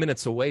 10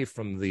 minutes away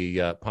from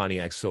the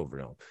Pontiac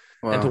Silverdome.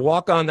 Wow. And to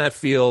walk on that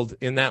field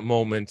in that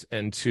moment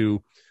and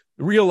to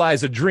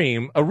realize a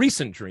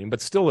recent dream, but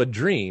still a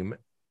dream,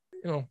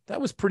 that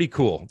was pretty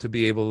cool to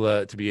be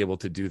able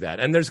to do that.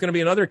 And there's going to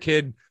be another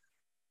kid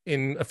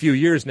in a few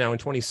years now in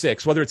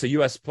 26, whether it's a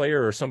US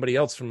player or somebody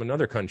else from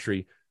another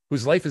country,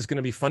 whose life is going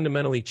to be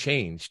fundamentally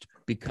changed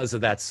because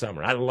of that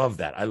summer. I love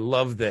that. I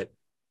love that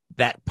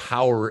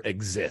power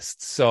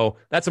exists. So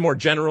that's a more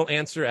general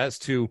answer as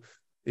to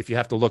if you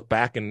have to look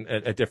back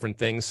at different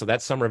things. So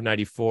that summer of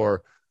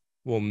 '94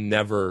 will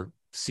never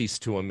cease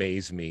to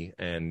amaze me,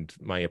 and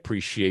my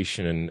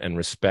appreciation and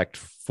respect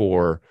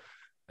for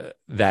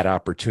that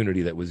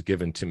opportunity that was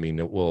given to me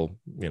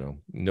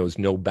knows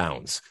no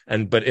bounds.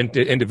 But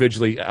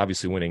individually,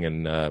 obviously winning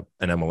an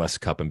MLS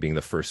Cup and being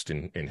the first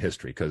in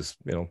history, because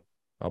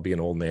I'll be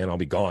an old man. I'll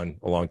be gone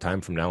a long time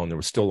from now, and there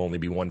will still only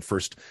be one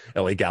first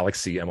LA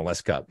Galaxy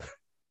MLS Cup.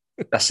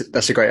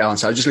 That's a great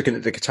answer. I'm just looking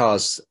at the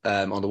guitars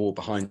on the wall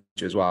behind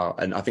you as well,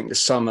 and I think the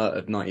summer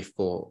of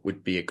 '94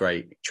 would be a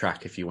great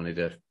track if you wanted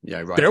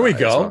to, write. There we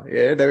go. Well.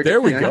 Yeah, there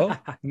we go.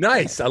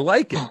 Nice. I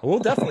like it. We'll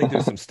definitely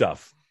do some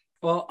stuff.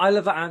 Well, I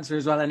love that answer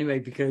as well anyway,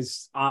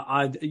 because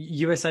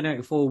USA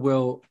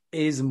 94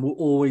 is and will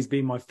always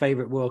be my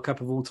favourite World Cup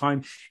of all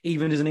time.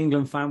 Even as an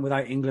England fan,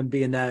 without England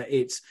being there,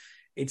 it's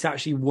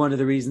actually one of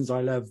the reasons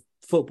I love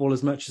football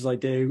as much as I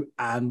do,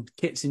 and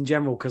kits in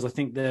general, because I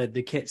think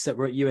the kits that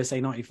were at USA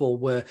 94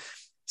 were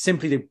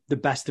simply the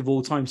best of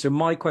all time. So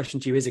my question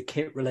to you is a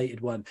kit related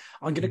one.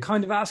 I'm going to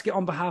kind of ask it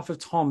on behalf of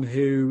Tom,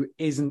 who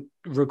isn't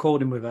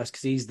recording with us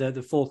because he's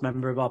the fourth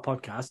member of our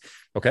podcast.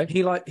 Okay.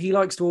 He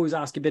likes to always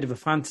ask a bit of a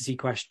fantasy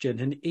question,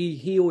 and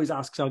he always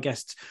asks our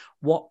guests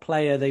what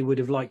player they would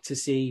have liked to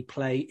see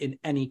play in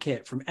any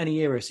kit from any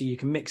era, so you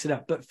can mix it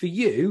up. But for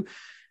you,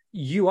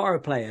 you are a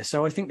player.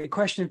 So I think the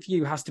question for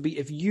you has to be,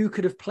 if you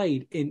could have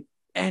played in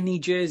any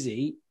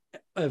jersey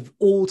of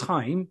all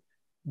time,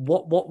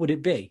 what would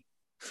it be?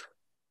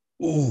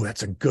 Ooh,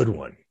 that's a good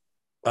one.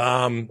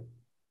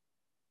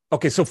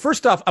 Okay, so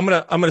first off, I'm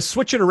gonna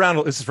switch it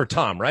around. This is for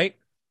Tom, right?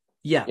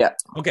 Yeah. Yeah.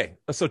 Okay,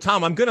 so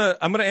Tom, I'm gonna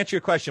answer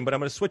your question, but I'm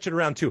gonna switch it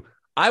around too.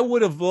 I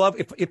would have loved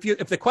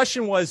if the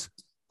question was,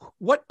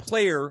 what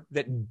player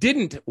that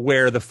didn't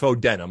wear the faux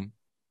denim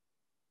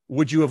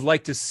would you have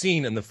liked to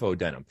seen in the faux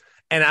denim?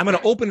 And I'm going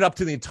to open it up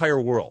to the entire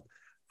world.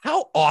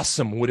 How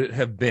awesome would it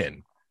have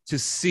been to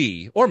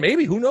see, or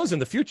maybe who knows in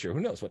the future, who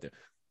knows what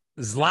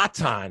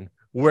Zlatan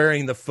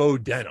wearing the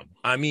faux denim?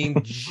 I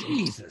mean,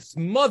 Jesus,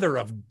 mother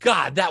of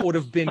God, that would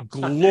have been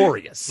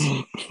glorious.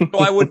 So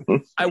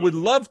I would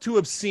love to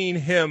have seen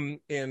him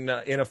in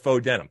a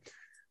faux denim.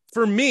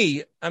 For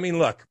me, I mean,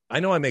 look, I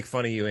know I make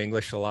fun of you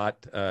English a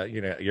lot.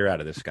 You're out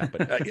of this, Scott,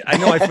 but I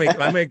know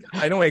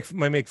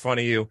I make fun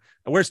of you.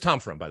 Where's Tom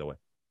from, by the way?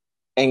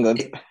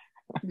 England.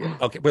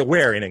 Okay, but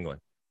where in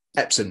England?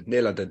 Epsom,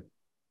 near London.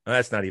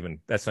 That's not even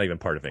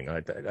part of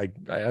England. I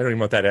don't even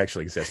know if that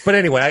actually exists. But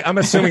anyway, I'm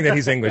assuming that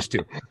he's English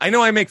too. I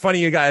know I make fun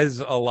of you guys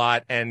a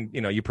lot, and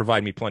you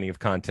provide me plenty of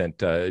content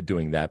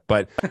doing that.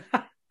 But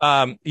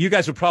you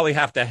guys would probably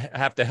have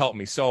to help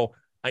me. So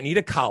I need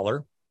a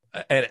collar,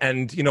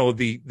 and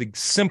the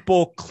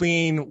simple,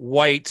 clean,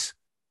 white,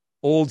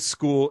 old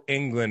school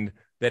England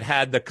that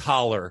had the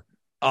collar.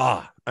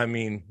 I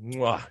mean,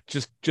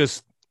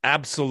 just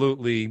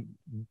absolutely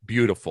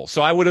beautiful.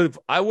 So I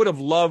would have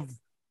loved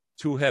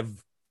to have,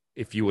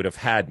 if you would have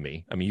had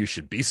me, I mean, you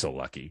should be so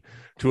lucky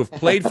to have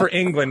played for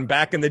England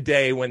back in the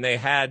day when they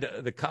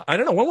had I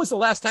don't know, when was the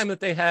last time that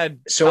they had?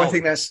 So I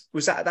think that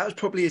was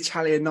probably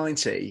Italia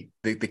 90,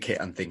 the kit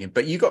I'm thinking,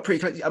 but you got pretty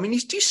close. I mean, you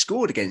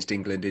scored against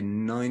England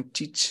in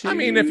 92. I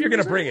mean, if you're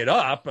going to bring it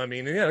up, I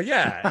mean,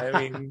 yeah, I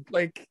mean,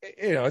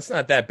 it's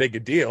not that big a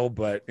deal,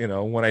 but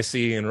when I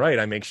see Ian Wright,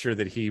 I make sure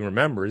that he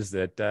remembers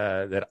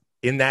that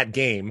in that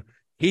game,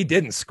 he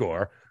didn't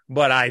score,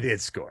 but I did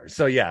score.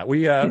 So yeah,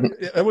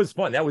 it was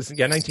fun. That was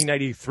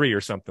 1993 or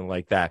something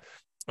like that.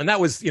 And that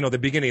was, the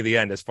beginning of the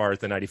end as far as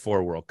the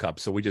 94 World Cup.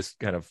 So we just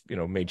kind of,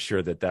 made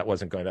sure that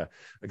wasn't going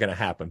to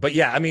happen. But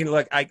yeah, I mean,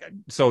 look,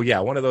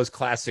 one of those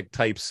classic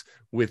types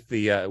with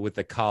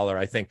the collar,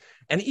 I think.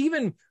 And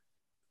even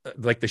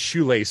like the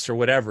shoelace or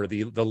whatever,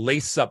 the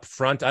lace up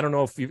front. I don't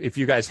know if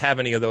you guys have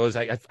any of those.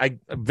 I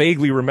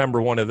vaguely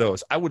remember one of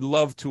those. I would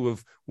love to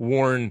have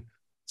worn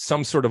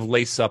some sort of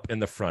lace up in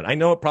the front. I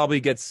know it probably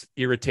gets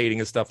irritating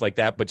and stuff like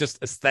that, but just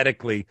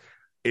aesthetically,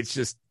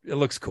 it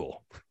looks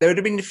cool. There would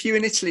have been a few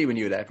in Italy when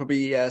you were there,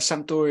 probably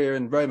Sampdoria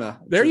and Roma.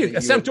 There you go.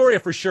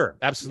 Sampdoria for sure.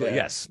 Absolutely.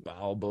 Yeah. Yes.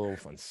 Balbo,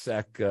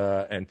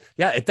 Fonseca. And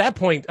yeah, at that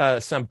point,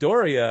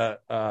 Sampdoria,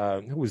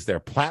 who was there?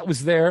 Platt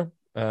was there.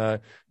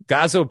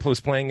 Gazzo was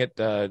playing at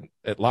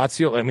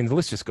Lazio. I mean, the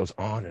list just goes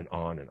on and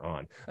on and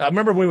on. I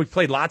remember when we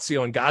played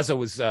Lazio and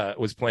Gazzo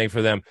was playing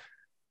for them.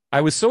 I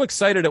was so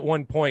excited at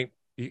one point.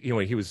 He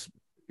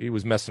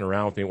was messing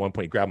around with me at one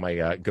point. He grabbed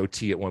my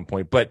goatee at one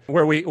point, but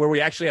where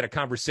we actually had a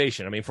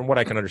conversation. I mean, from what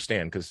I can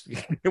understand, because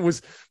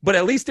but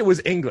at least it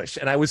was English,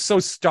 and I was so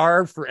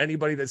starved for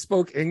anybody that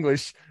spoke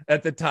English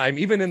at the time,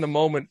 even in the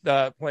moment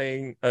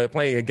playing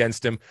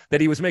against him,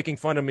 that he was making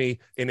fun of me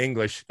in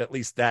English. At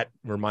least that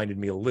reminded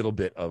me a little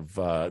bit of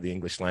the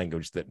English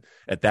language that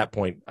at that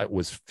point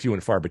was few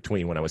and far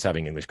between when I was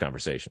having English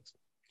conversations.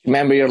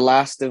 Remember your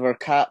last ever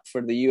cap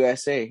for the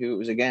USA? Who it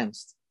was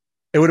against?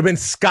 It would have been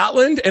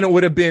Scotland, and it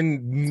would have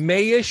been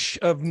Mayish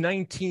of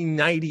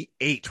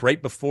 1998,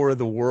 right before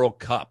the World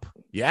Cup.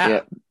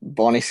 Yeah,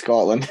 Bonnie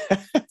Scotland.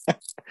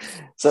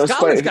 So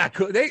Scotland's got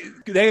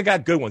they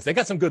got good ones. They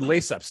got some good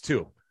lace-ups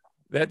too.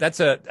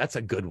 That's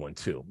a good one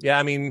too. Yeah,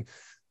 I mean,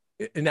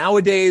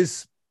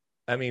 nowadays,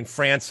 I mean,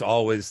 France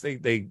always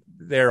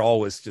they're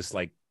always just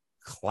like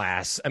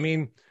class. I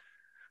mean,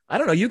 I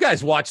don't know. You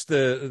guys watched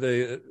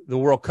the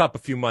World Cup a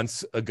few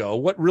months ago.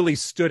 What really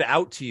stood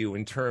out to you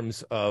in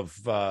terms of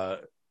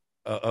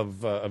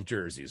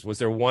jerseys? Was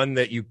there one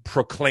that you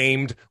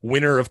proclaimed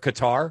winner of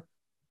Qatar?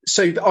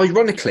 So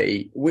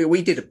ironically,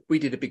 we did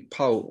a big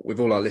poll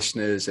with all our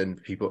listeners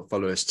and people that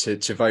follow us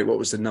to vote what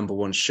was the number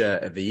one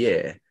shirt of the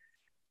year.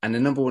 And the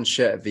number one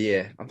shirt of the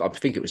year, I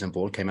think it was number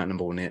one, came out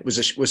number one. It was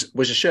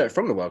a shirt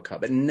from the World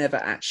Cup, but never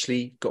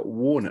actually got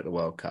worn at the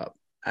World Cup.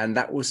 And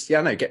that was,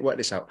 work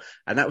this out.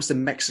 And that was the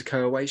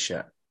Mexico away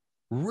shirt.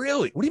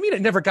 Really? What do you mean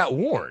it never got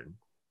worn?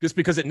 Just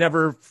because they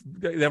never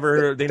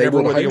were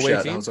the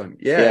away team?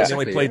 Yeah. They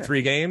only played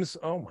 3 games?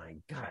 Oh my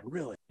God,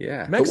 really?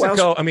 Yeah.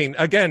 Mexico, I mean,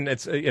 again,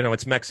 it's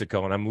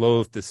Mexico, and I'm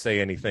loath to say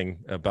anything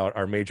about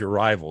our major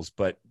rivals,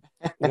 but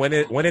when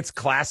it's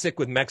classic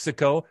with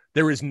Mexico,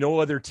 there is no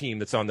other team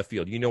that's on the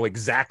field. You know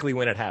exactly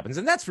when it happens.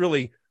 And that's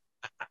really,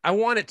 I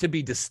want it to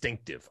be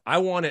distinctive. I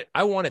want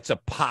it to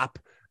pop,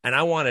 and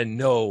I want to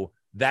know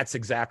that's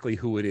exactly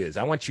who it is.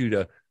 I want you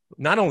to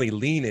not only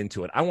lean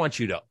into it, I want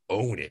you to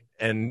own it.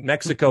 And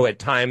Mexico at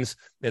times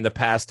in the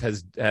past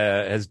has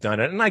done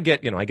it. And I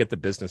get the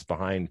business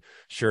behind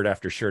shirt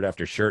after shirt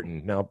after shirt.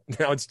 And now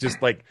it's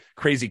just like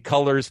crazy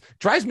colors.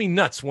 Drives me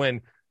nuts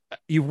when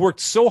you've worked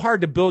so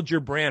hard to build your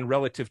brand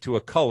relative to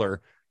a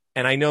color.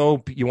 And I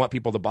know you want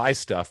people to buy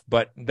stuff,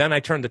 but then I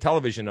turn the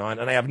television on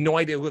and I have no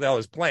idea who the hell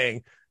is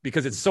playing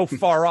because it's so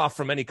far off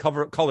from any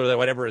color that I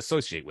would ever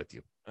associate with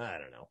you. I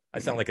don't know. I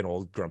sound like an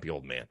old grumpy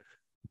old man.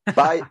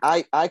 But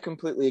I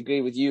completely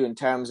agree with you in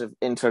terms of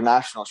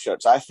international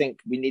shirts. I think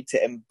we need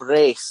to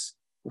embrace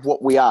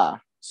what we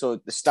are. So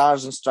the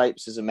Stars and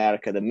Stripes is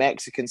America. The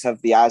Mexicans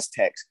have the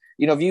Aztecs.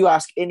 You know, if you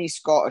ask any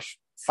Scottish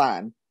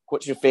fan,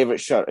 what's your favorite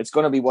shirt? It's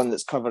going to be one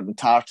that's covered in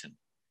tartan.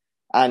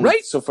 And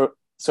right.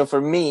 So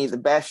for me, the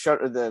best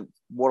shirt of the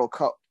World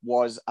Cup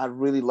was, I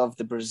really loved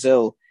the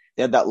Brazil.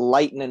 They had that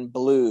lightning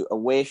blue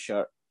away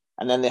shirt.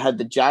 And then they had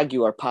the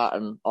jaguar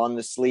pattern on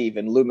the sleeve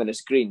in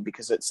luminous green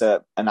because it's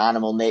an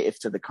animal native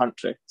to the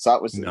country. So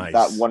that was nice.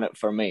 That won it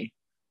for me.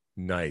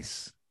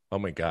 Nice. Oh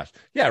my gosh.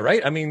 Yeah.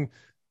 Right. I mean,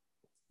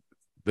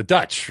 the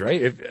Dutch,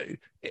 right?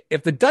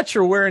 If the Dutch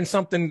are wearing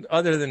something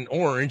other than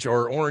orange,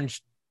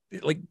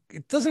 like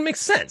it doesn't make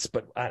sense.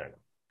 But I don't know.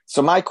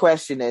 So my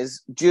question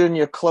is, during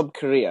your club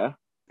career,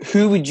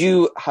 who would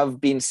you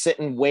have been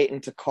sitting waiting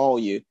to call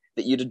you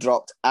that you'd have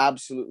dropped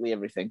absolutely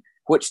everything?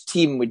 Which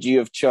team would you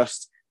have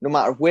just? No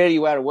matter where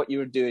you were or what you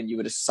were doing, you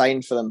would have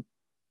signed for them,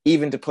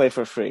 even to play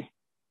for free.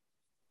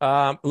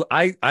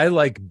 I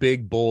like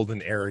big, bold,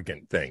 and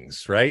arrogant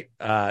things, right?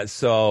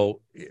 So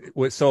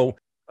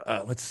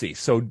let's see.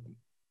 So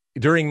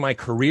during my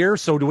career,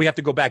 so do we have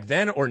to go back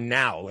then or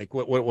now? Like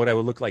what I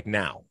would look like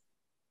now?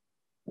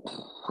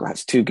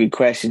 That's two good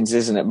questions,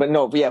 isn't it? But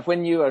yeah,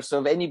 when you are,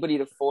 so if anybody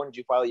had phoned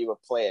you while you were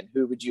playing,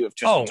 who would you have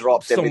just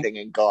dropped everything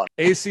and gone?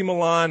 AC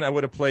Milan, I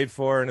would have played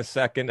for in a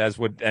second, as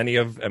would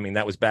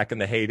that was back in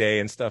the heyday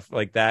and stuff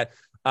like that.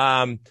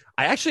 I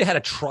actually had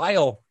a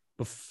trial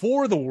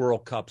before the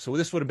World Cup. So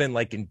this would have been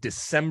like in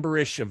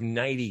December-ish of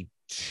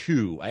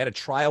 92. I had a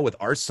trial with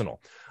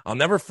Arsenal. I'll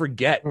never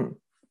forget,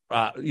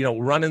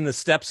 running the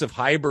steps of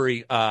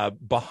Highbury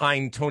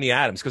behind Tony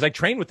Adams, because I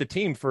trained with the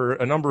team for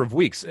a number of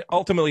weeks.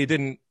 Ultimately, it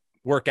didn't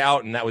work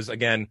out. And that was,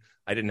 again,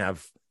 I didn't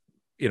have,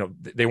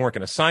 they weren't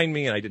going to sign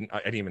me. And I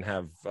didn't even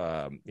have,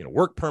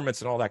 work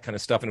permits and all that kind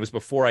of stuff. And it was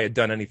before I had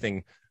done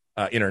anything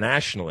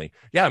internationally.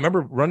 Yeah, I remember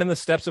running the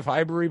steps of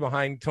Highbury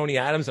behind Tony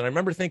Adams. And I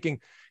remember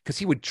thinking, because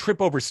he would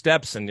trip over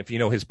steps, and if you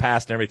know his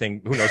past and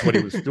everything, who knows what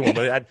he was doing.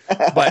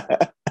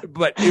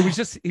 But it was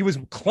just, he was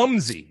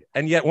clumsy,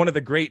 and yet one of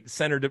the great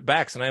center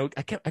backs. And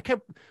I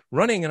kept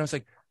running, and I was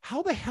like,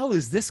 how the hell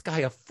is this guy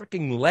a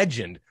freaking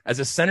legend as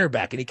a center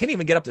back? And he can't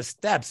even get up the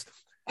steps.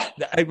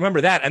 I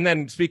remember that. And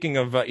then speaking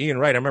of Ian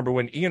Wright, I remember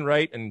when Ian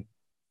Wright and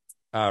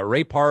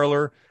Ray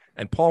Parler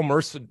and Paul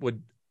Mercer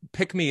would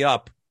pick me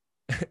up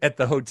at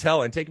the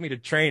hotel and take me to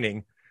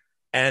training.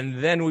 And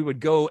then we would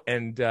go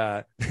and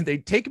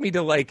they'd take me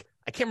to, like,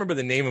 I can't remember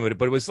the name of it,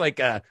 but it was like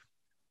a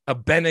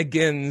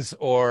Bennigan's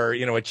or,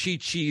 a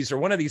Chi-Chi's or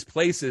one of these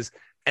places.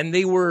 And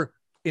they were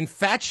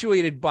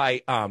infatuated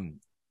by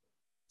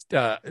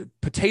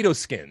potato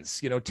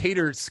skins,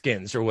 tater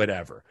skins or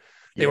whatever.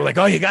 They were like,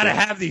 oh, you got to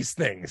have these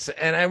things.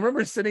 And I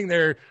remember sitting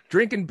there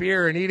drinking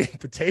beer and eating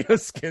potato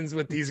skins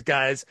with these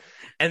guys.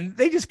 And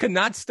they just could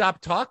not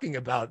stop talking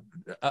about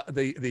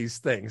these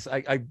things.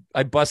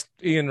 I bust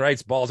Ian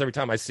Wright's balls every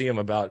time I see him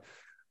about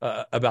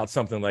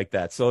something like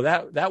that. So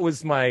that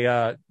was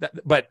my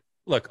but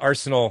look,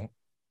 Arsenal,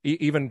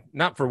 even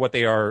not for what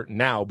they are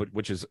now, but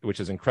which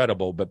is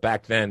incredible. But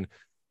back then,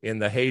 in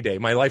the heyday,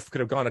 my life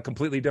could have gone a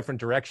completely different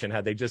direction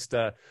had they just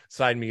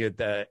signed me at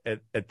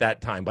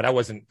that time. But I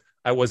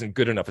wasn't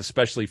good enough,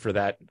 especially for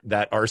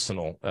that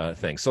Arsenal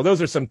thing. So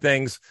those are some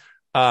things.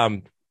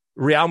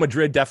 Real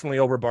Madrid definitely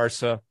over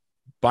Barca,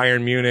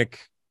 Bayern Munich,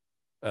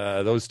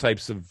 those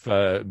types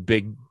of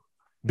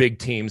big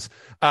teams.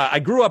 I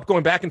grew up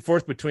going back and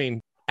forth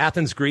between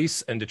Athens,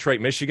 Greece, and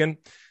Detroit, Michigan.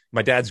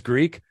 My dad's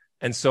Greek,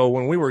 and so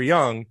when we were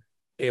young,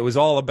 it was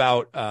all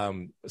about.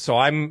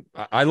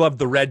 I love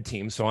the red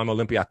team, so I'm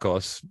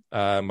Olympiacos.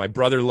 My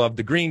brother loved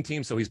the green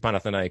team, so he's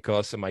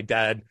Panathinaikos, and my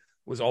dad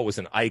was always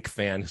an Ike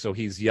fan, so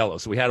he's yellow.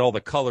 So we had all the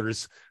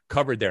colors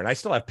covered there. And I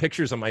still have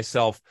pictures of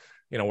myself,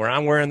 where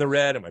I'm wearing the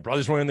red and my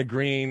brother's wearing the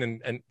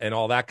green and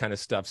all that kind of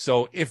stuff.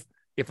 So if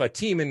a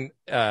team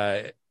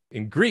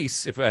in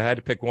Greece, if I had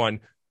to pick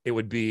one, it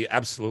would be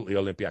absolutely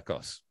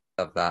Olympiacos.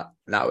 Love that.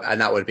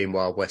 And that would have been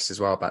Wild West as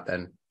well back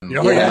then.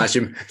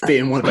 Imagine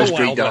being one of those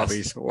Greek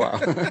derbies. Wow.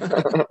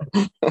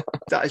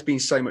 That has been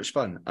so much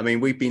fun. I mean,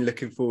 we've been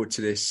looking forward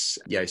to this,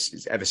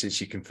 ever since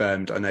you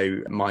confirmed. I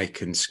know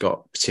Mike and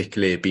Scott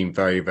particularly have been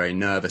very, very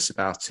nervous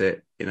about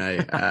it. Been a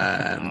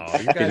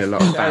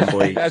lot of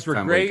fanboy. You guys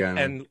were great.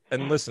 And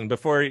listen,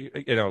 before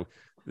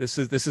this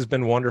has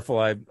been wonderful.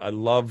 I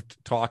loved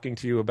talking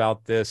to you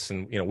about this,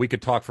 and we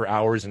could talk for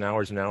hours and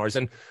hours and hours.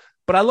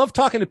 But I love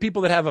talking to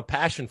people that have a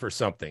passion for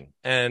something.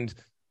 And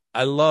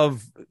I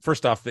love,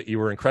 first off, that you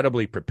were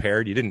incredibly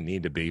prepared. You didn't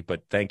need to be,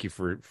 but thank you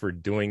for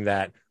doing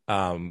that.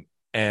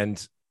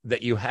 And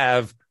that you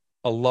have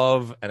a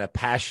love and a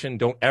passion.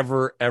 Don't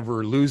ever,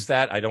 ever lose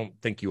that. I don't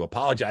think you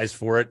apologize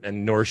for it,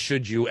 and nor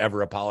should you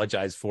ever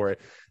apologize for it.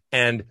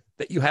 And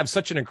that you have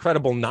such an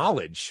incredible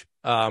knowledge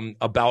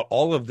about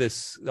all of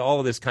this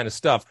kind of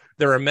stuff.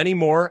 There are many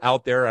more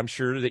out there. I'm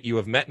sure that you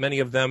have met many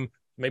of them,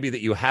 maybe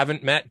that you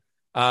haven't met,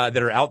 that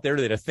are out there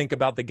that think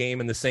about the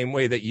game in the same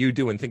way that you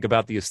do, and think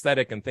about the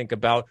aesthetic, and think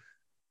about,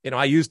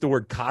 I used the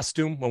word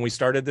costume when we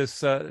started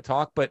this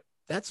talk, but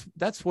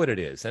that's what it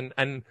is.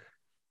 And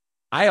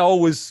I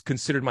always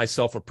considered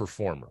myself a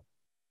performer.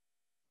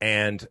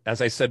 And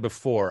as I said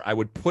before, I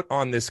would put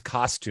on this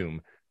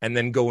costume and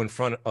then go in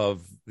front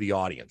of the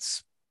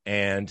audience.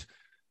 And,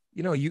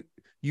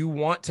 you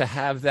want to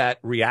have that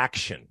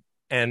reaction,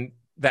 and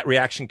that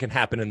reaction can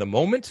happen in the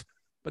moment,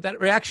 but that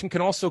reaction can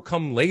also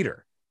come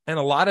later. And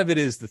a lot of it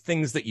is the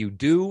things that you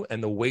do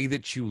and the way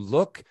that you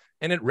look,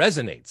 and it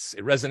resonates.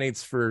 It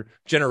resonates for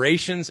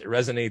generations. It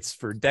resonates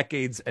for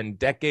decades and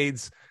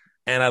decades.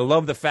 And I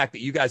love the fact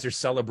that you guys are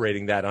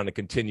celebrating that on a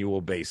continual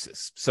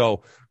basis.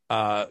 So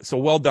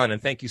well done. And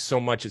thank you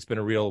so much. It's been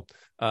a real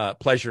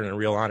pleasure and a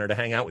real honor to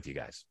hang out with you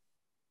guys.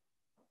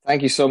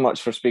 Thank you so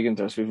much for speaking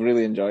to us. We've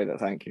really enjoyed it.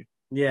 Thank you.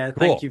 Yeah, Cool.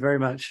 thank you very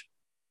much.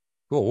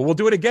 Cool. Well, we'll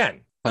do it again.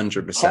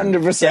 100%.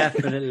 100%.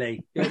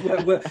 Definitely.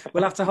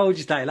 We'll have to hold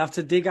you to that. You'll have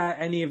to dig out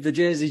any of the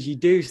jerseys you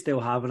do still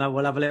have, and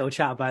we'll have a little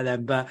chat about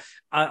them. But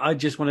I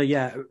just want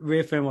to,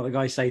 reaffirm what the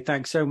guys say.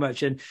 Thanks so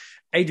much. And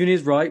Adrian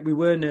is right. We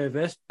were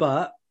nervous,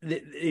 but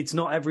it's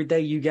not every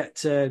day you get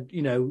to,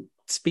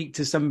 speak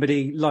to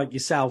somebody like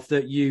yourself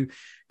that you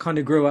kind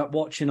of grew up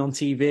watching on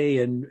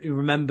TV, and you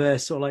remember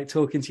sort of like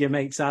talking to your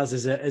mates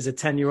as a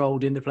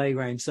 10-year-old in the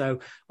playground. So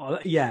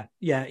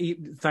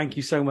thank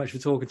you so much for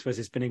talking to us.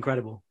 It's been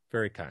incredible.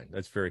 Very kind.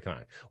 That's very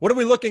kind. What are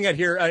we looking at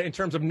here in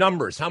terms of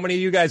numbers? How many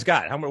of you guys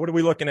got? What are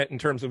we looking at in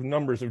terms of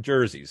numbers of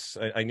jerseys?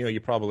 I know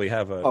you probably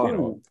have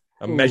a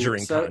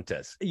measuring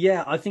contest.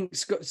 Yeah, I think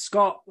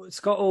Scott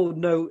will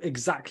know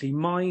exactly.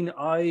 Mine,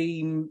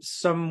 I'm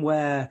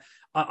somewhere.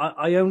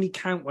 I only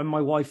count when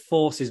my wife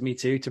forces me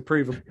to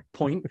prove a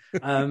point,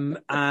 and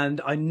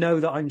I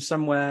know that I'm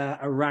somewhere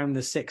around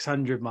the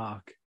 600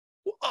 mark.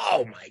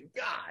 Oh my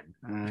God!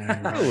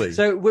 Really?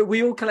 So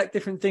we all collect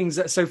different things.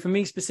 So for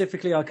me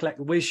specifically, I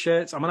collect Wiz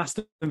shirts. I'm an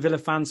Aston Villa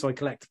fan, so I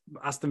collect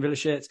Aston Villa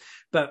shirts.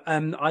 But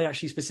I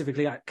actually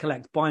specifically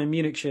collect Bayern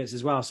Munich shirts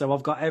as well. So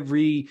I've got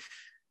every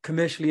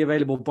commercially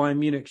available Bayern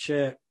Munich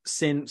shirt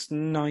since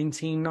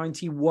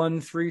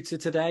 1991 through to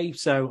today.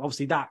 So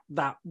obviously that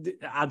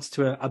adds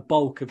to a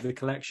bulk of the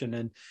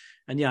collection.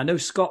 And yeah, I know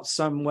Scott's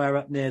somewhere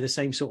up near the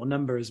same sort of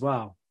number as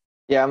well.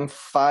 Yeah, I'm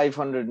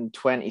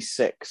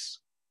 526.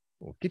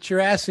 Well, get your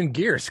ass in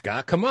gear,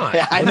 Scott. Come on.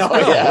 Yeah, I know.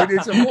 Yeah. We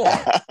need some more.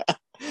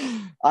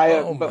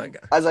 My God.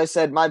 As I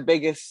said,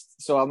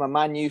 so I'm a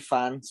Man U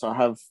fan. So I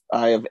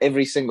have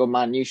every single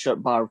Man U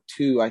shirt bar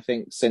 2, I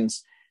think,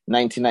 since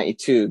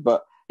 1992.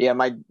 But yeah,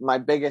 my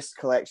biggest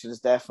collection is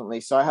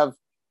definitely, so I have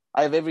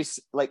every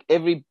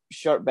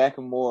shirt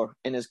Beckham wore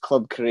in his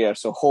club career.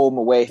 So home,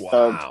 away,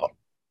 third.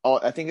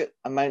 I think it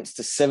amounts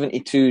to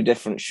 72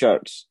 different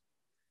shirts.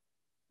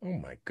 Oh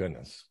my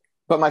goodness.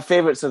 But my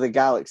favorites are the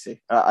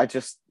Galaxy.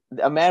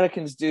 The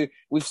Americans do,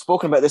 we've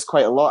spoken about this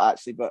quite a lot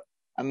actually, but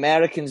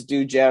Americans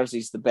do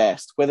jerseys the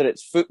best, whether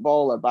it's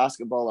football or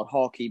basketball or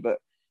hockey. But,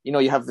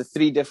 you have the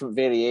 3 different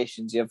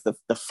variations. You have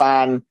the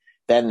fan,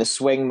 then the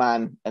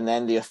swingman, and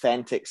then the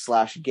authentic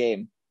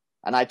 /game.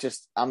 And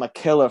I'm a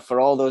killer for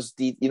all those.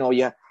 The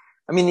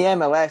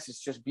MLS is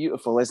just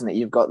beautiful, isn't it?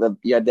 You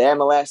had the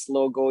MLS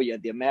logo, you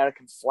had the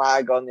American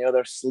flag on the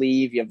other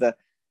sleeve, you have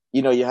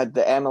you had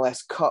the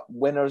MLS Cup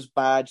winners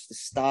badge, the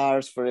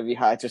stars for every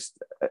hat. I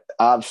just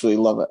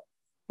absolutely love it.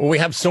 Well, we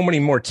have so many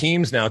more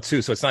teams now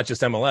too, so it's not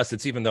just MLS;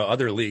 it's even the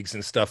other leagues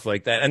and stuff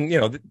like that. And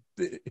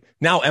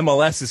now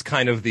MLS is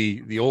kind of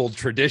the old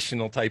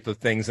traditional type of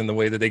things in the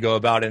way that they go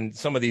about. And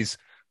some of these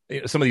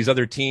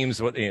other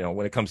teams, when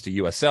it comes to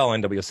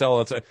USL,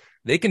 NWSL,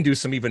 they can do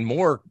some even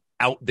more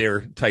out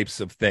there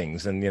types of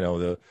things. And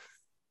the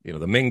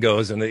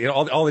Mingos and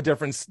all the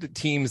different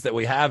teams that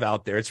we have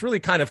out there. It's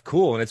really kind of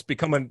cool, and it's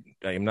become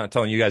I'm not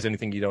telling you guys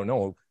anything you don't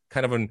know,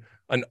 kind of an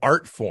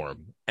art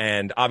form.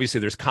 And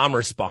obviously there's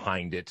commerce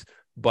behind it,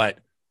 but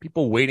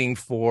people waiting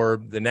for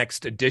the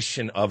next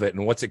edition of it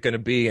and what's it going to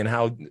be and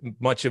how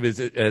much of it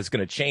is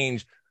going to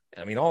change.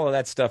 I mean, all of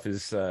that stuff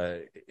is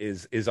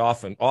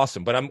often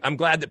awesome, but I'm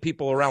glad that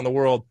people around the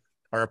world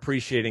are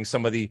appreciating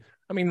some of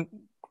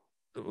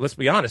let's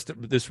be honest,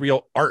 this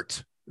real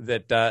art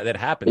that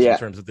happens in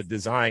terms of the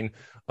design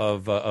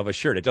of a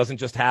shirt. It doesn't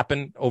just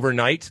happen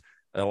overnight.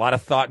 A lot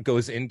of thought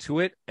goes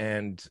into it,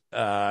 and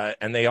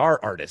they are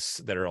artists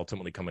that are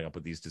ultimately coming up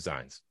with these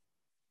designs.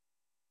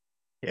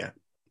 Yeah,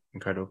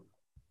 incredible.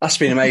 That's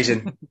been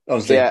amazing,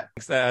 honestly. Yeah.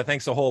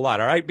 Thanks a whole lot.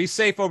 All right, be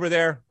safe over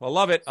there. I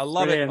love it. I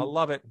love it. I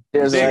love it.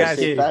 Cheers, see you guys.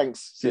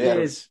 Thanks.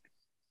 Cheers.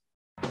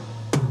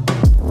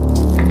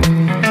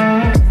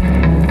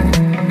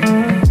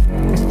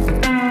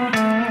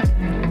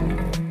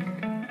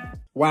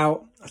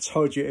 Wow, I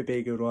told you it'd be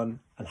a good one,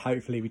 and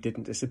hopefully we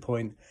didn't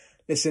disappoint.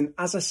 Listen,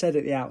 as I said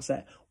at the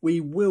outset, we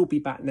will be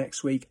back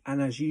next week.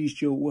 And as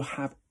usual, we'll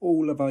have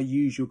all of our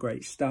usual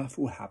great stuff.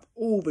 We'll have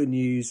all the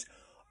news,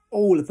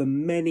 all of the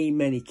many,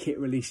 many kit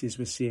releases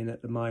we're seeing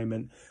at the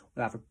moment.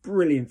 We'll have a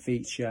brilliant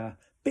feature,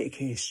 bit of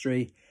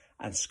history,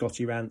 and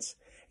Scotty rants.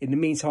 In the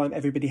meantime,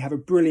 everybody have a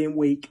brilliant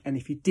week. And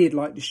if you did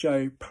like the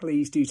show,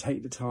 please do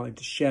take the time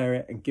to share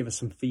it and give us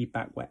some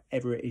feedback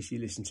wherever it is you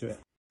listen to it.